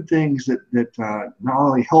saying good things that not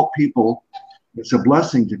only help people, it's a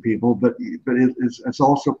blessing to people, but it's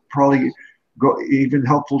also probably even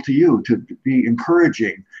helpful to you to be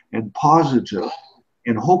encouraging and positive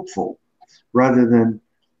and hopeful, rather than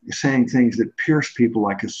saying things that pierce people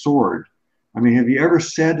like a sword. I mean, have you ever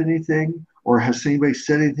said anything, or has anybody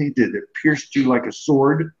said anything that pierced you like a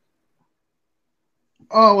sword?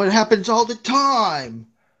 Oh, it happens all the time.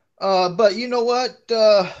 But you know what?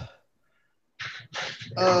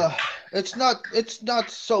 uh, it's not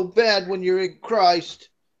so bad when you're in Christ.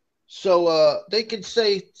 So they can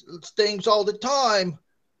say things all the time.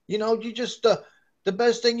 You just the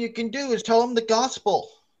best thing you can do is tell them the gospel,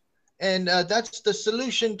 and that's the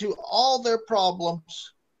solution to all their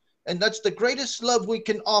problems. And that's the greatest love we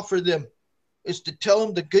can offer them is to tell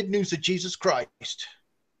them the good news of Jesus Christ.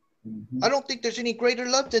 I Mhm. don't think there's any greater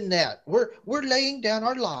love than that. We're laying down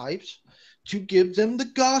our lives to give them the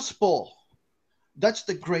gospel. That's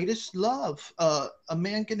the greatest love a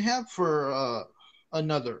man can have for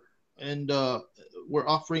another, and we're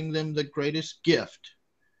offering them the greatest gift.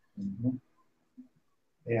 Mhm.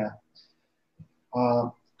 Yeah.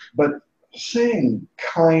 Uh, but saying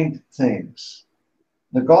kind things,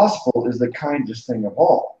 the gospel is the kindest thing of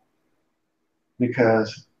all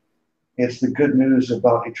because it's the good news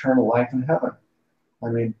about eternal life in heaven. I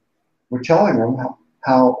mean, we're telling them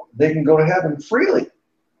how they can go to heaven freely.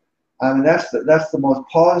 I mean, that's the most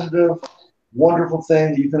positive, wonderful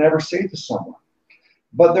thing that you can ever say to someone.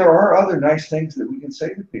 But there are other nice things that we can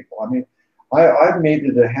say to people. I mean, I've made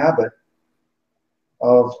it a habit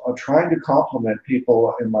of trying to compliment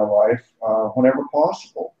people in my life whenever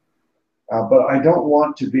possible. But I don't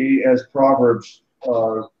want to be, as Proverbs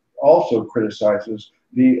also criticizes,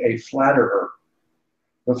 be a flatterer.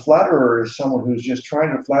 The flatterer is someone who's just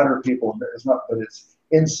trying to flatter people, and it's not, but it's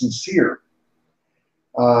insincere.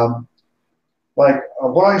 Um, like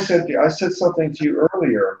what I said, I said something to you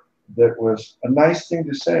earlier that was a nice thing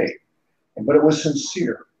to say, but it was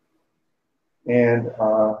sincere. And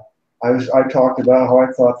I talked about how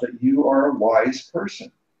I thought that you are a wise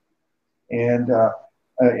person, and I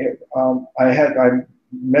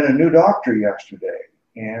met a new doctor yesterday,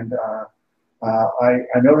 and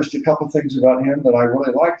I noticed a couple things about him that I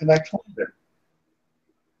really liked, and I told him,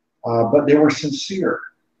 but they were sincere.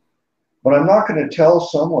 But I'm not going to tell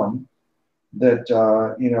someone that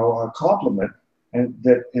a compliment and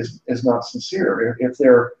that is not sincere. If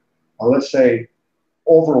they're let's say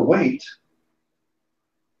overweight,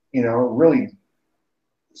 really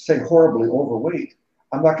say horribly overweight,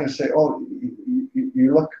 I'm not going to say, "Oh,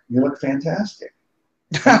 you look fantastic."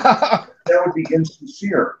 That would be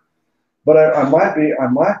insincere. But I might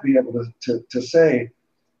be able to say,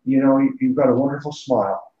 you've got a wonderful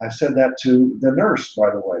smile. I said that to the nurse, by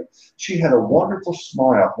the way. She had a wonderful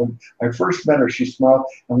smile. When I first met her, she smiled.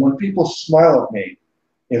 And when people smile at me,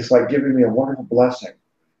 it's like giving me a wonderful blessing.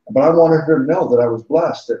 But I wanted her to know that I was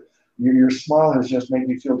blessed, that your smile has just made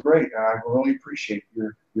me feel great. And I really appreciate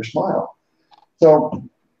your smile. So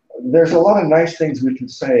there's a lot of nice things we can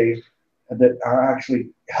say that are actually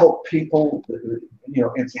help people.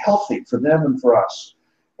 It's healthy for them and for us.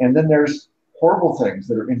 And then there's horrible things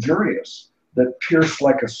that are injurious that pierce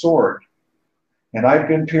like a sword. And I've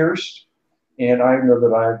been pierced, and I know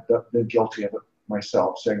that I've been guilty of it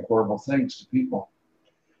myself, saying horrible things to people.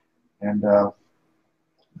 And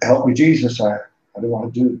help me, Jesus, I don't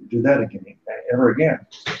want to do that again, ever again.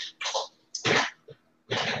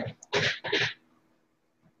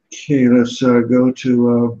 Okay, let's go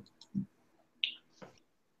to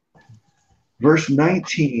verse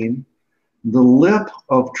 19. The lip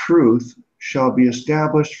of truth shall be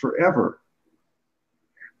established forever,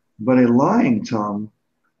 but a lying tongue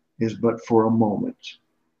is but for a moment.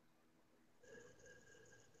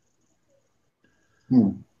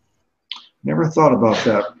 Never thought about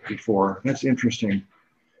that before. That's interesting.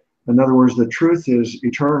 In other words, the truth is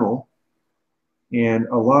eternal, and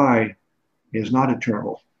a lie is not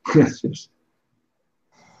eternal. You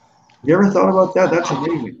ever thought about that? That's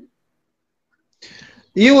amazing.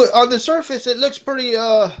 You on the surface, it looks pretty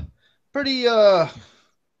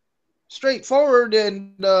straightforward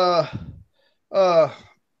and uh,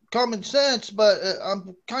 common sense, but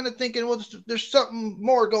I'm kind of thinking, well, there's something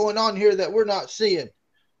more going on here that we're not seeing.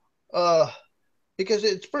 Uh, because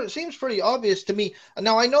it seems pretty obvious to me.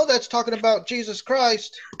 Now I know that's talking about Jesus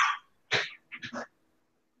Christ.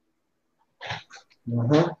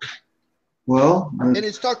 Uh-huh. Well, And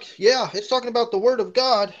it's talking about the Word of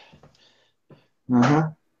God.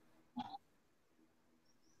 uh-huh.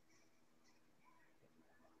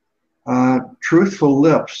 Truthful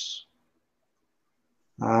lips.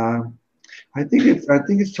 Uh, I think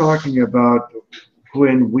it's talking about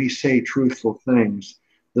when we say truthful things.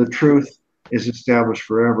 The truth is established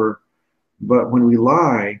forever, but when we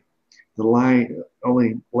lie, the lie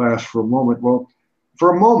only lasts for a moment. Well,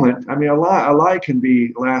 for a moment, I mean, a lie can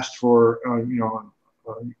be last for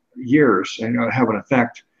years and have an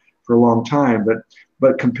effect for a long time.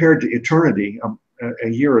 But compared to eternity, a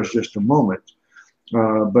year is just a moment.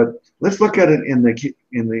 But let's look at it in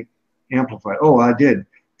the Amplified. Oh, I did.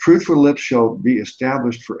 Truthful lips shall be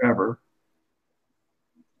established forever,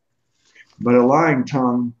 but a lying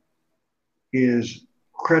tongue is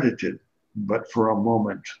credited, but for a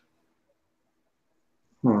moment.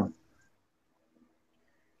 Huh.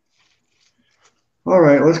 All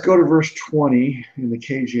right, let's go to verse 20 in the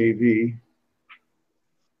KJV.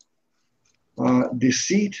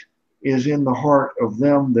 Deceit is in the heart of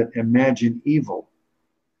them that imagine evil,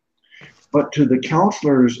 but to the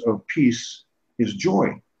counselors of peace is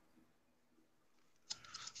joy.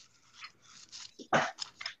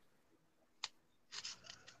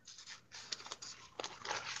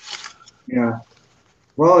 Yeah.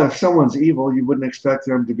 Well, if someone's evil, you wouldn't expect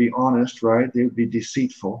them to be honest, right? They would be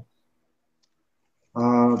deceitful.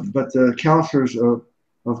 But the counselors of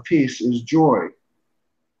peace is joy.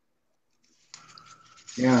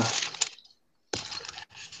 Yeah.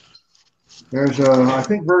 There's, I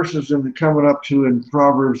think, verses coming up to in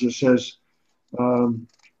Proverbs that says, um,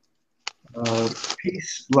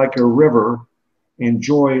 peace like a river and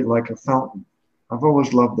joy like a fountain. I've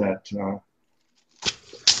always loved that.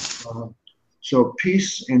 So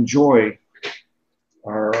peace and joy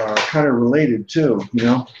are kind of related too, you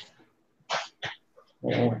know.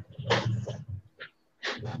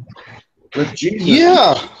 With Jesus.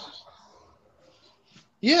 Yeah.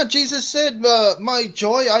 Yeah, Jesus said, my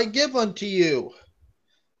joy I give unto you.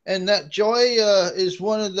 And that joy is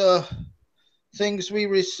one of the things we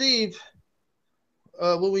receive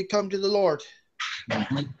when we come to the Lord.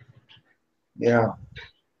 Mm-hmm. Yeah.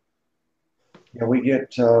 Yeah, we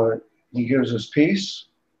get, he gives us peace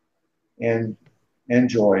and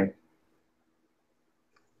joy.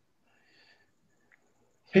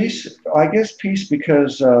 Peace, I guess peace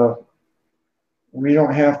because we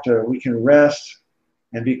don't have to, we can rest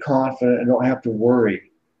and be confident and don't have to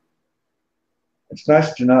worry. It's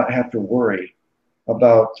nice to not have to worry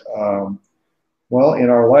about, well, in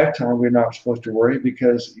our lifetime, we're not supposed to worry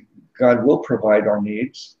because God will provide our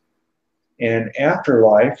needs. And after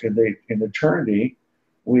life, in eternity,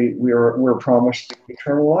 we're promised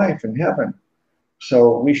eternal life in heaven.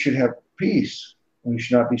 So we should have peace. We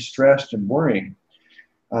should not be stressed and worrying.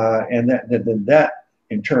 And that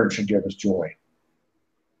in turn should give us joy.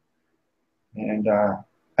 And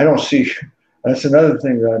I don't see, that's another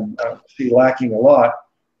thing that I see lacking a lot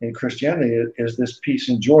in Christianity is this peace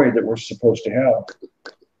and joy that we're supposed to have.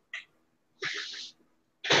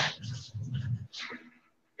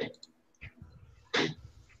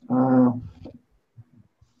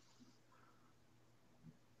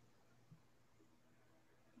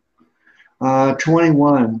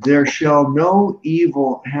 21, there shall no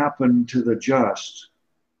evil happen to the just,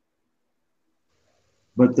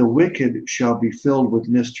 but the wicked shall be filled with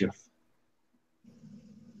mischief.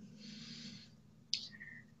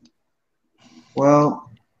 Well,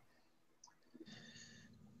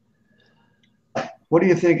 what do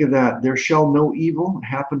you think of that? There shall no evil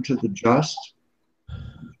happen to the just.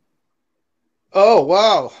 Oh,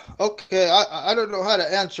 wow. Okay, I don't know how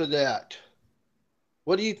to answer that.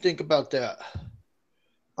 What do you think about that?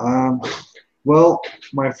 Well,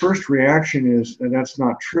 my first reaction is that's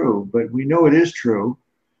not true, but we know it is true.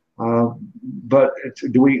 But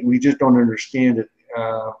we just don't understand it,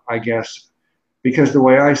 I guess, because the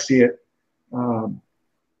way I see it,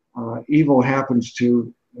 evil happens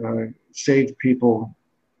to saved people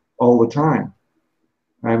all the time.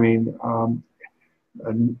 I mean,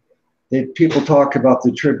 people talk about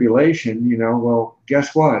the tribulation, you know, well,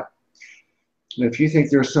 guess what? If you think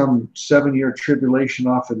there's some 7-year tribulation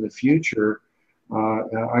off in the future,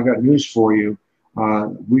 I got news for you.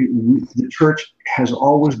 The church has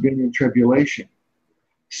always been in tribulation.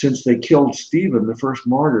 Since they killed Stephen, the first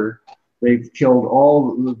martyr, they've killed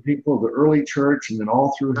all the people of the early church, and then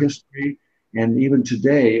all through history, and even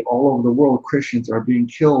today, all over the world, Christians are being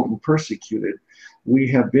killed and persecuted. We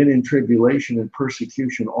have been in tribulation and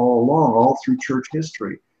persecution all along, all through church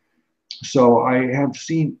history. So I have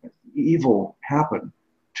seen evil happen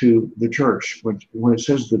to the church when it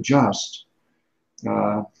says the just.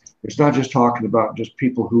 It's not just talking about just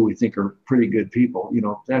people who we think are pretty good people. You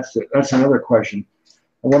know, that's another question.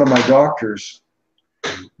 And one of my doctors,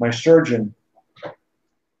 my surgeon,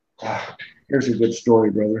 here's a good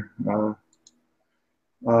story, brother.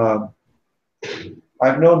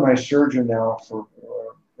 I've known my surgeon now for,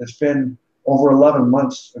 it's been over 11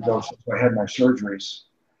 months ago since I had my surgeries.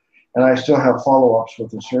 And I still have follow-ups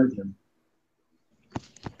with the surgeon.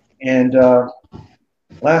 And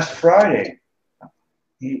last Friday,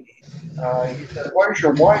 he said, "Where's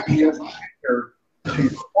your wife? He doesn't get here to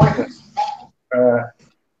your appointments."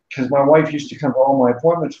 Because my wife used to come to all my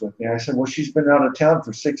appointments with me. I said, "Well, she's been out of town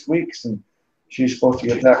for 6 weeks, and she's supposed to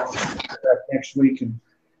get back next week."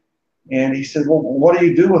 And he said, "Well, what do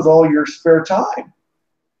you do with all your spare time?"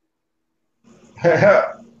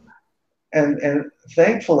 And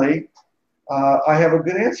thankfully, I have a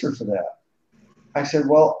good answer for that. I said,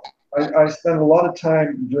 well, I spend a lot of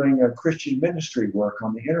time doing a Christian ministry work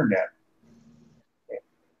on the internet.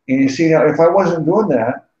 And you see, now, if I wasn't doing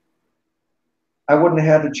that, I wouldn't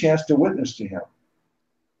have had the chance to witness to him.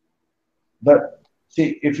 But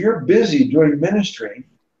see, if you're busy doing ministry,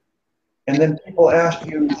 and then people ask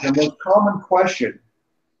you the most common question,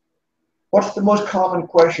 what's the most common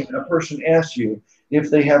question a person asks you if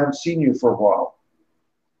they haven't seen you for a while?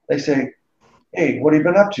 They say, hey, what have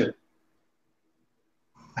you been up to?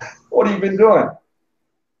 What have you been doing?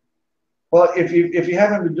 Well, if you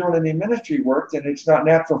haven't been doing any ministry work, then it's not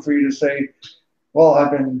natural for you to say, well,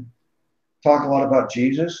 I've been talking a lot about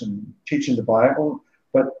Jesus and teaching the Bible.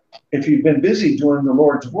 But if you've been busy doing the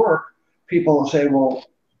Lord's work, people will say, well,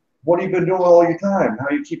 what have you been doing all your time? How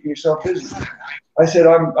are you keeping yourself busy? I said,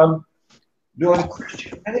 I'm doing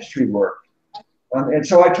Christian ministry work. And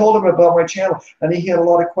so I told him about my channel, and he had a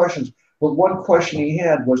lot of questions. But one question he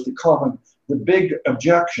had was the big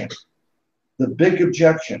objection. The big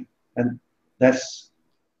objection. And that's,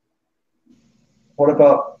 what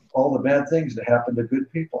about all the bad things that happen to good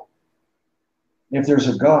people? If there's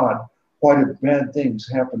a God, why do bad things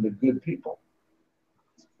happen to good people?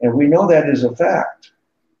 And we know that is a fact.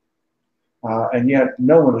 And yet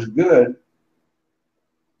no one is good.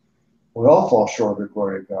 We all fall short of the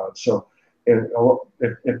glory of God. So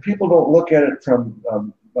if people don't look at it from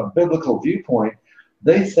a biblical viewpoint,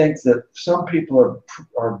 they think that some people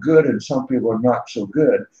are good and some people are not so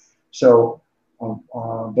good. So,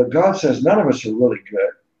 but God says none of us are really good.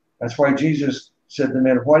 That's why Jesus said to the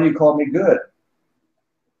man, why do you call me good?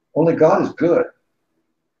 Only God is good.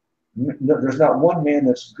 There's not one man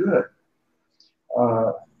that's good.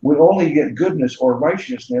 We only get goodness or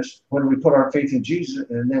righteousness when we put our faith in Jesus,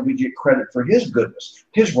 and then we get credit for his goodness,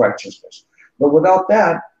 his righteousness. But without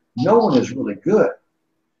that, no one is really good.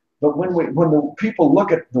 But when the people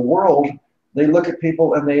look at the world, they look at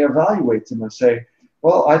people and they evaluate them and say,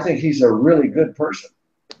 well, I think he's a really good person,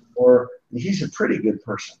 or he's a pretty good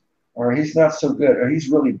person, or he's not so good, or he's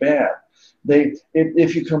really bad.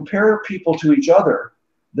 If you compare people to each other,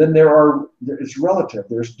 then it's relative.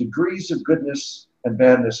 There's degrees of goodness and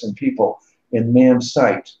badness in people in man's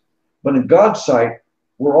sight. But in God's sight,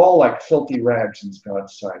 we're all like filthy rags in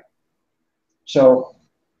God's sight. So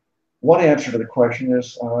one answer to the question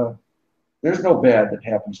is there's no bad that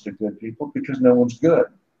happens to good people because no one's good.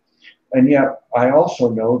 And yet I also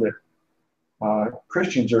know that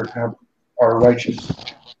Christians are righteous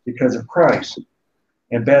because of Christ,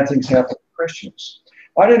 and bad things happen to Christians.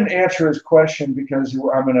 I didn't answer his question because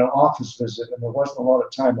I'm in an office visit and there wasn't a lot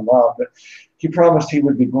of time allowed, but he promised he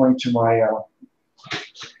would be going to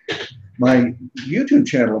my YouTube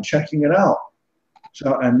channel and checking it out.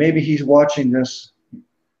 So, and maybe he's watching this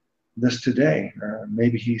today, or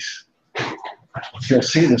maybe he'll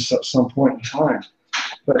see this at some point in time.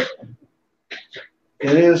 But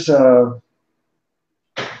it is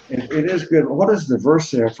good. What is the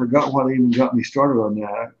verse there? I forgot what even got me started on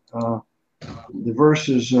that. The verse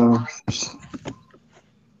is,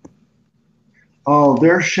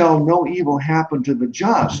 there shall no evil happen to the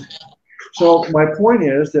just. So my point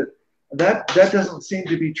is that doesn't seem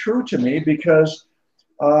to be true to me, because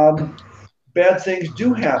bad things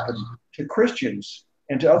do happen to Christians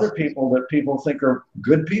and to other people that people think are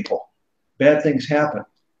good people. Bad things happen.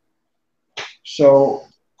 So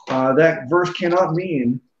that verse cannot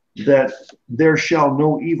mean that there shall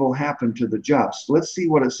no evil happen to the just. Let's see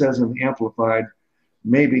what it says in the Amplified.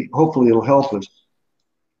 Maybe, hopefully it'll help us.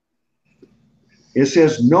 It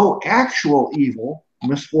says, no actual evil,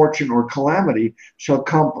 misfortune, or calamity shall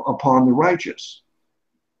come upon the righteous.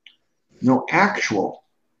 No actual.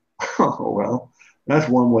 Oh, well, that's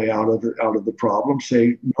one way out of the problem.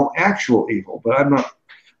 Say no actual evil, but I'm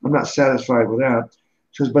not satisfied with that. It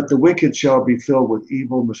says, but the wicked shall be filled with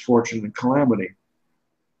evil, misfortune, and calamity.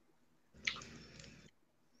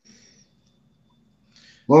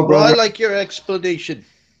 Well, brother, I like your explanation.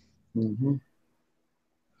 Mm-hmm.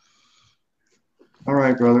 All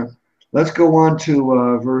right, brother. Let's go on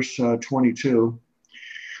to verse 22.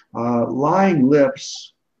 Lying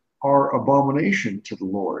lips are abomination to the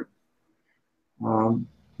Lord,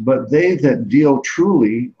 but they that deal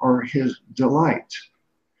truly are his delight.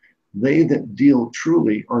 They that deal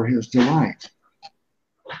truly are his delight.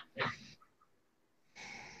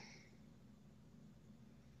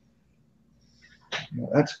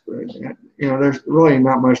 That's, there's really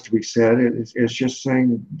not much to be said. It's just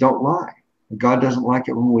saying don't lie. God doesn't like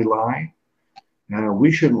it when we lie. We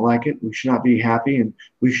shouldn't like it. We should not be happy, and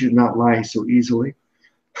we should not lie so easily.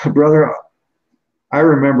 Brother, I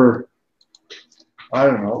remember I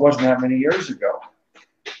don't know, it wasn't that many years ago.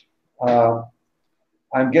 Uh,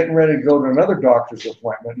 I'm getting ready to go to another doctor's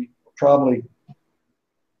appointment. Probably,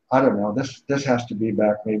 I don't know. This has to be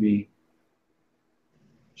back maybe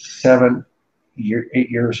 8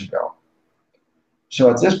 years ago. So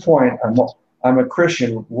at this point, I'm a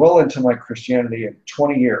Christian, well into my Christianity in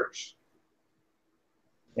 20 years,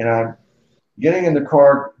 and I'm getting in the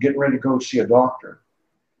car, getting ready to go see a doctor,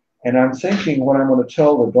 and I'm thinking what I'm going to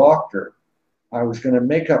tell the doctor. I was going to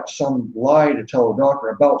make up some lie to tell the doctor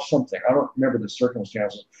about something. I don't remember the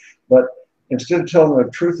circumstances, but instead of telling the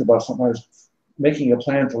truth about something, I was making a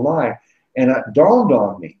plan to lie. And it dawned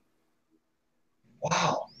on me,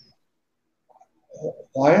 wow,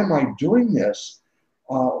 why am I doing this?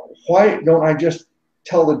 Why don't I just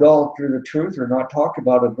tell the doctor the truth or not talk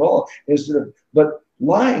about it at all? But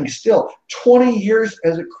lying still, 20 years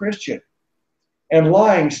as a Christian, and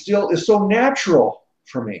lying still is so natural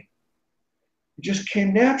for me. It just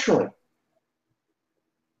came naturally.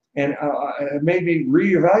 And it made me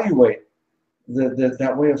reevaluate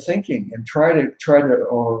that way of thinking and try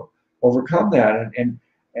to overcome that. And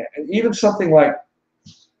even something like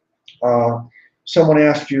someone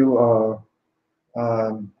asked you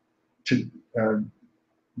to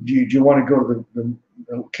do you want to go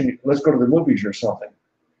to let's go to the movies or something.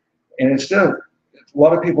 And instead of, a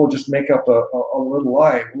lot of people just make up a little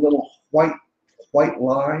lie, a little white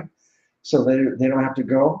lie, so they don't have to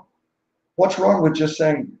go. What's wrong with just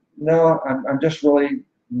saying, no, I'm just really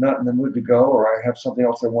not in the mood to go, or I have something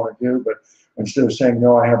else I want to do, but instead of saying,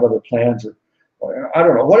 no, I have other plans, or I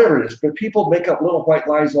don't know, whatever it is. But people make up little white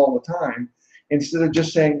lies all the time instead of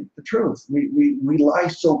just saying the truth. We lie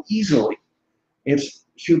so easily. It's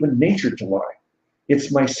human nature to lie.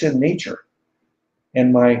 It's my sin nature.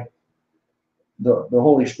 And the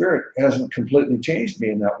Holy Spirit hasn't completely changed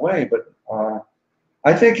me in that way. But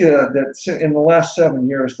I think that in the last 7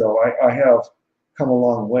 years, though, I have come a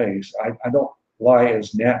long ways. I don't lie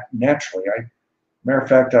as naturally. Matter of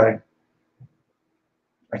fact, I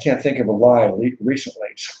can't think of a lie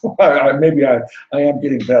recently. So maybe I am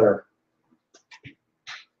getting better.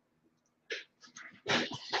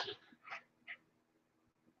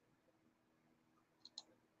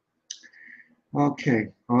 Okay.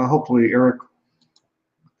 Hopefully Eric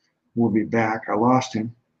will be back. I lost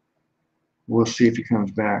him. We'll see if he comes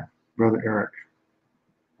back. Brother Eric.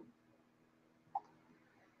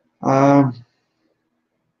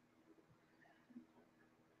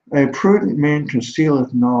 A prudent man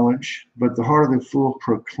concealeth knowledge, but the heart of the fool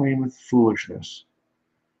proclaimeth foolishness.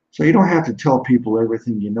 So you don't have to tell people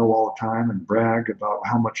everything you know all the time and brag about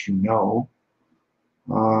how much you know.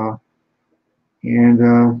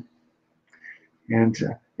 And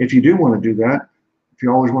if you do want to do that, if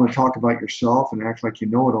you always want to talk about yourself and act like you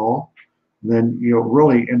know it all, then you'll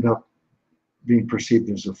really end up being perceived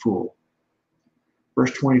as a fool.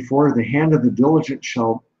 Verse 24, the hand of the diligent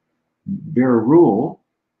shall bear rule,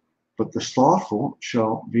 but the slothful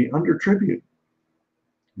shall be under tribute.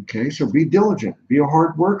 Okay, so be diligent, be a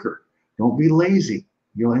hard worker. Don't be lazy.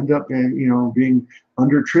 You'll end up, being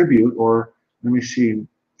under tribute, or let me see,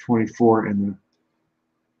 24 in the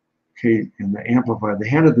Amplified. The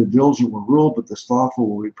hand of the diligent will rule, but the slothful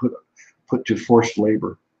will be put to forced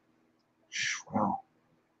labor. Wow.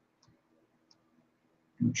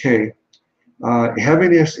 Okay.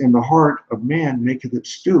 Heaviness in the heart of man maketh it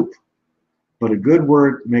stoop, but a good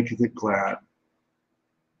word maketh it glad.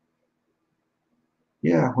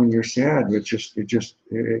 Yeah, when you're sad,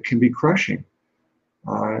 it can be crushing.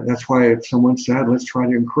 That's why if someone's sad, let's try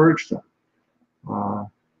to encourage them.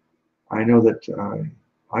 I know that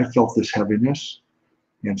I felt this heaviness,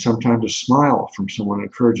 and sometimes a smile from someone, an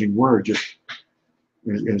encouraging word, just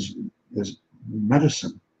is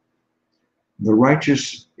medicine. The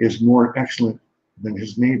righteous is more excellent than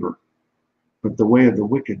his neighbor, but the way of the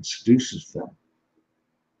wicked seduces them.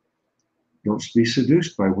 Don't be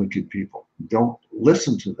seduced by wicked people. Don't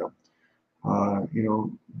listen to them.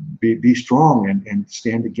 Be strong and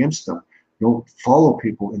stand against them. Don't follow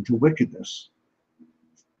people into wickedness.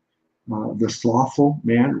 The slothful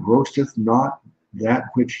man roasteth not that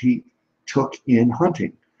which he took in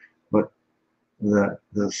hunting, but the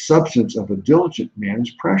substance of a diligent man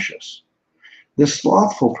is precious. This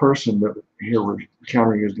slothful person that here we're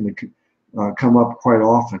encountering is going to come up quite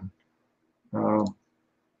often.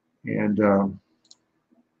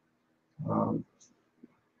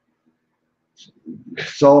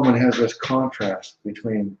 Solomon has this contrast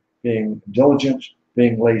between being diligent,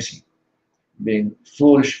 being lazy, being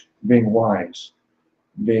foolish, being wise,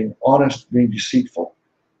 being honest, being deceitful,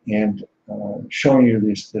 and showing you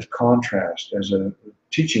this contrast as a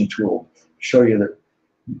teaching tool, show you that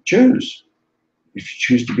choose. If you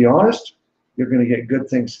choose to be honest, you're going to get good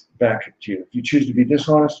things back to you. If you choose to be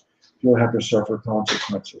dishonest, you'll have to suffer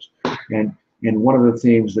consequences. And one of the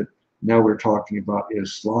themes that now we're talking about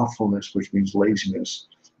is slothfulness, which means laziness.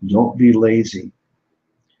 Don't be lazy.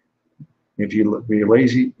 If you be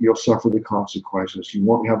lazy, you'll suffer the consequences. You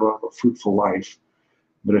won't have a fruitful life.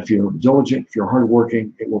 But if you're diligent, if you're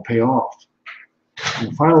hardworking, it will pay off.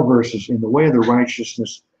 And the final verse is, in the way of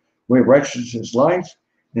righteousness is life,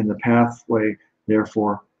 in the pathway,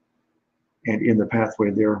 therefore, and in the pathway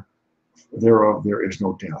thereof there is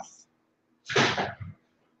no death.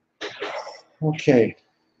 Okay.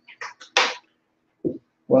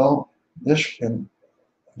 Well, this in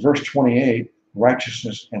verse 28,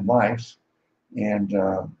 righteousness and life, and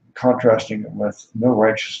contrasting it with no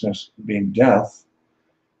righteousness being death,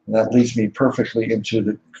 and that leads me perfectly into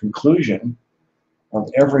the conclusion of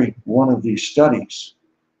every one of these studies,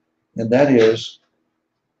 and that is,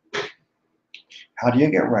 how do you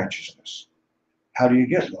get righteousness? How do you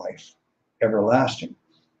get life everlasting?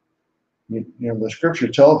 The scripture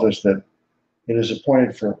tells us that it is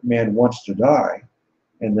appointed for man once to die,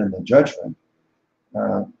 and then the judgment.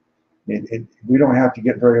 We don't have to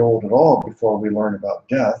get very old at all before we learn about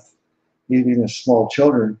death. Even as small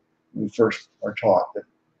children, we first are taught that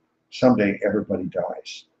someday everybody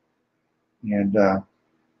dies. And the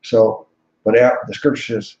scripture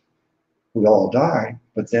says we all die,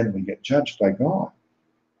 but then we get judged by God.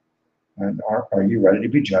 And are you ready to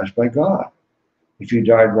be judged by God? If you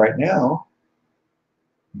died right now,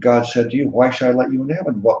 God said to you, why should I let you in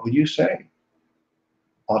heaven? What would you say?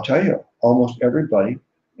 I'll tell you, almost everybody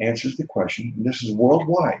answers the question, and this is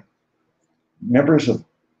worldwide. Members of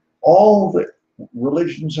all the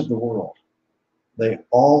religions of the world, they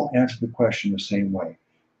all answer the question the same way.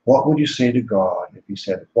 What would you say to God if he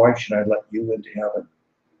said, why should I let you into heaven?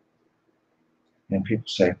 And people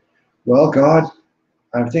say, well, God,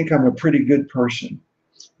 I think I'm a pretty good person.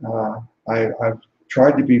 I've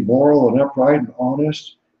tried to be moral and upright and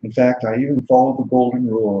honest. In fact, I even follow the golden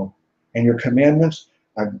rule. And your commandments,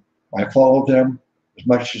 I followed them as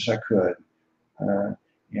much as I could.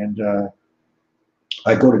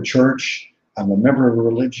 I go to church. I'm a member of a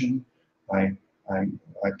religion. I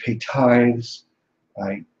pay tithes.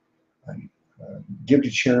 I give to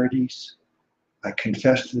charities. I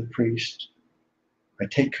confess to the priest. I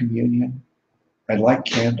take communion. I light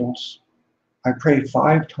candles. I pray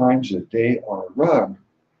 5 times a day on a rug,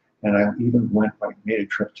 and I even made a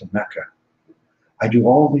trip to Mecca. I do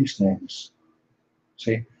all these things.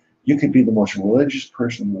 See, you could be the most religious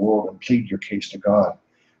person in the world and plead your case to God.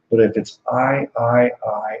 But if it's I,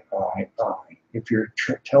 if you're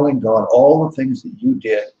telling God all the things that you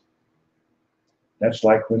did, that's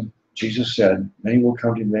like when Jesus said, many will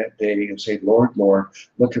come to me that day and say, Lord, Lord,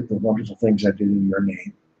 look at the wonderful things I did in your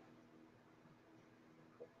name.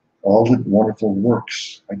 All the wonderful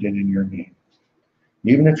works I did in your name.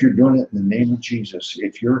 Even if you're doing it in the name of Jesus,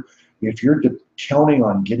 if you're counting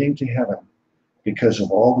on getting to heaven because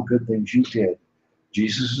of all the good things you did,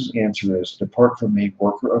 Jesus' answer is, depart from me,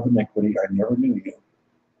 worker of iniquity, I never knew you.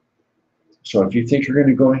 So if you think you're going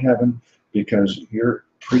to go to heaven because you're a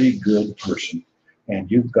pretty good person and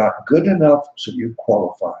you've got good enough so you've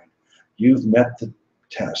qualified, you've met the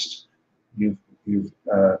test, you've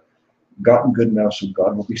gotten good enough so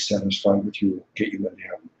God will be satisfied with you, get you into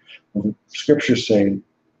heaven. Well, the scriptures say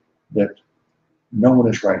that no one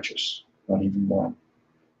is righteous, not even one.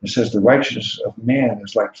 It says the righteousness of man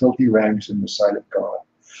is like filthy rags in the sight of God.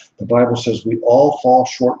 The Bible says we all fall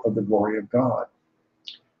short of the glory of God.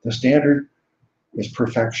 The standard is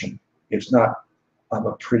perfection. It's not, I'm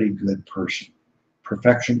a pretty good person.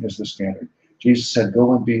 Perfection is the standard. Jesus said,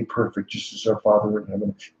 go and be perfect, just as our Father in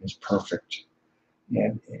heaven is perfect.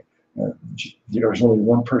 And there's only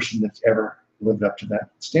one person that's ever lived up to that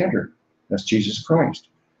standard. That's Jesus Christ.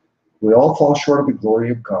 We all fall short of the glory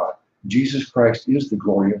of God. Jesus Christ is the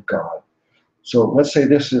glory of God. So let's say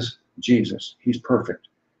this is Jesus. He's perfect.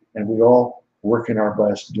 And we all working our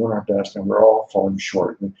best, doing our best, and we're all falling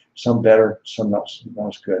short. And some better, some not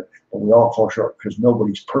as good. But we all fall short because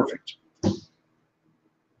nobody's perfect.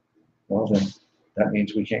 Well, then that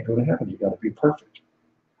means we can't go to heaven. You've got to be perfect.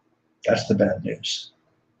 That's the bad news.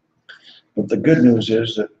 But the good news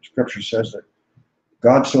is that Scripture says that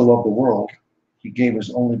God so loved the world, he gave his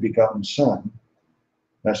only begotten Son,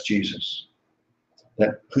 that's Jesus,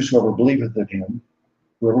 that whosoever believeth in him,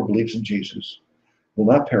 whoever believes in Jesus, will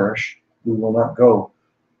not perish, who will not go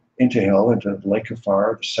into hell, into the lake of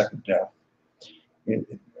fire, the second death,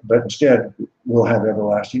 but instead will have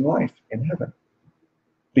everlasting life in heaven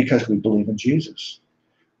because we believe in Jesus.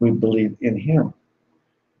 We believe in him.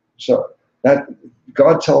 So That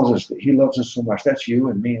God tells us that he loves us so much. That's you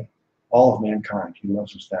and me, all of mankind. He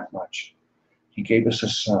loves us that much. He gave us a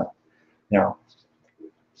son. Now,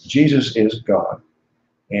 Jesus is God,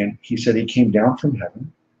 and he said he came down from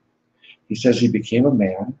heaven. He says he became a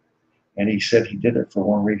man, and he said he did it for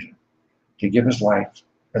one reason, to give his life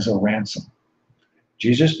as a ransom.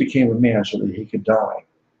 Jesus became a man so that he could die,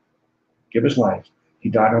 give his life. He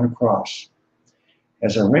died on a cross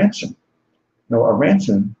as a ransom. No, a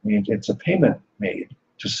ransom means it's a payment made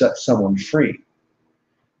to set someone free.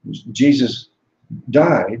 Jesus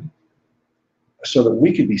died so that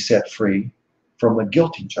we could be set free from a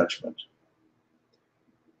guilty judgment.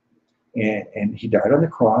 And he died on the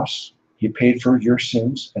cross. He paid for your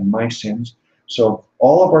sins and my sins. So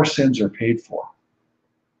all of our sins are paid for.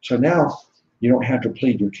 So now you don't have to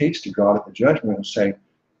plead your case to God at the judgment and say,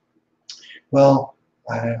 well,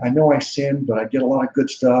 I know I sinned, but I did a lot of good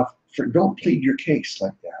stuff. Don't plead your case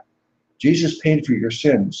like that. Jesus paid for your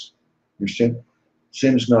sins. Your sin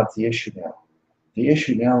is not the issue now. The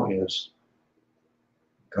issue now is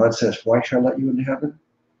God says, why shall I let you into heaven?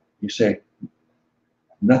 You say,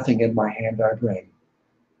 nothing in my hand I bring.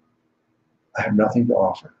 I have nothing to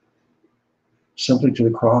offer. Simply to the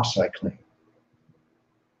cross I cling.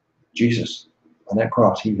 Jesus, on that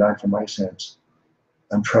cross, he died for my sins.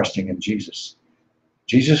 I'm trusting in Jesus.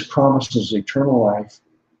 Jesus promises eternal life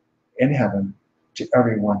in heaven to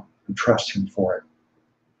everyone who trusts him for it.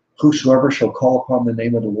 Whosoever shall call upon the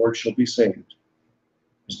name of the Lord shall be saved.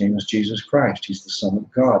 His name is Jesus Christ. He's the Son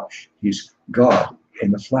of God. He's God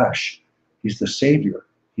in the flesh. He's the Savior.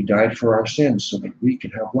 He died for our sins so that we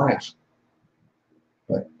could have life.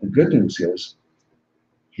 But the good news is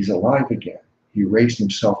he's alive again. He raised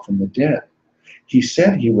himself from the dead. He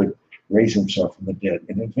said he would raise himself from the dead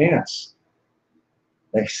in advance.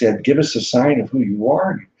 They said, give us a sign of who you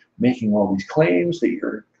are. You're making all these claims that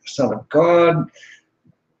you're the Son of God.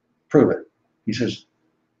 Prove it. He says,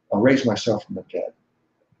 I'll raise myself from the dead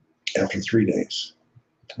after 3 days.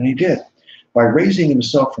 And he did. By raising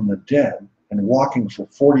himself from the dead and walking for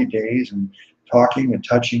 40 days and talking and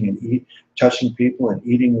touching and touching people and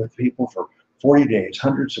eating with people for 40 days,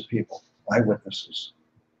 hundreds of people, eyewitnesses.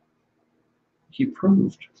 He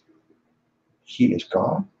proved he is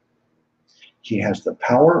God. He has the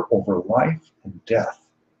power over life and death.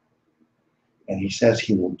 And he says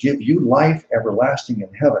he will give you life everlasting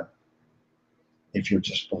in heaven if you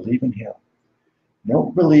just believe in him.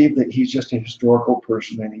 Don't believe that he's just a historical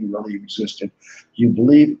person and he really existed. You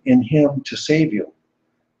believe in him to save you.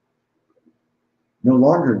 No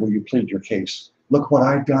longer will you plead your case. Look what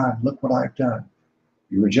I've done. Look what I've done.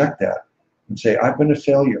 You reject that and say, I've been a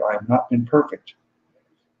failure. I've not been perfect.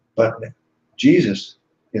 But Jesus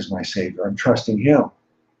is my Savior. I'm trusting him.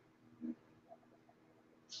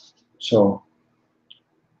 So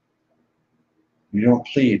we don't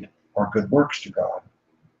plead our good works to God.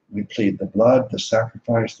 We plead the blood, the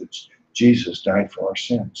sacrifice that Jesus died for our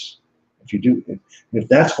sins. If you do, if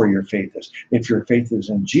that's where your faith is, if your faith is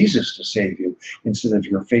in Jesus to save you, instead of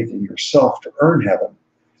your faith in yourself to earn heaven,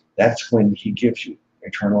 that's when he gives you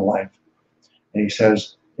eternal life. And he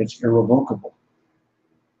says it's irrevocable.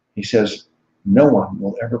 He says no one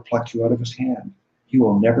will ever pluck you out of his hand. He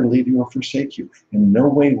will never leave you or forsake you. In no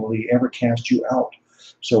way will he ever cast you out.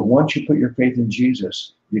 So once you put your faith in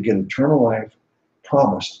Jesus, you get eternal life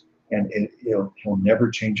promised, and he'll never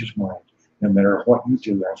change his mind, no matter what you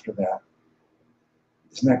do after that.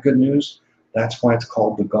 Isn't that good news? That's why it's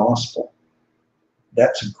called the gospel.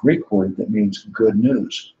 That's a Greek word that means good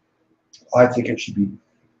news. I think it should be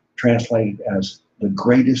translated as the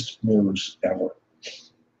greatest news ever.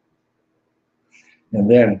 And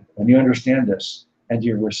then, when you understand this, and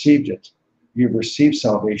you've received it, you've received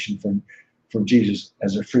salvation from Jesus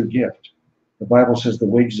as a free gift. The Bible says the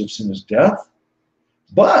wages of sin is death,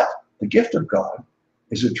 but the gift of God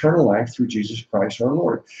is eternal life through Jesus Christ our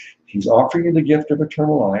Lord. He's offering you the gift of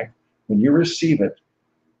eternal life. When you receive it,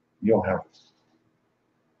 you'll have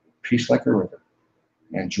peace like a river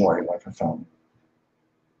and joy like a fountain.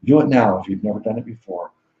 Do it now if you've never done it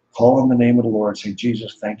before. Call on the name of the Lord. Say,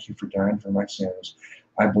 Jesus, thank you for dying for my sins.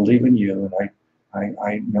 I believe in you, and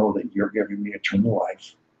I know that you're giving me eternal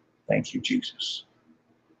life. Thank you, Jesus.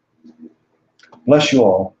 Bless you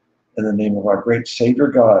all in the name of our great Savior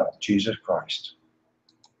God, Jesus Christ.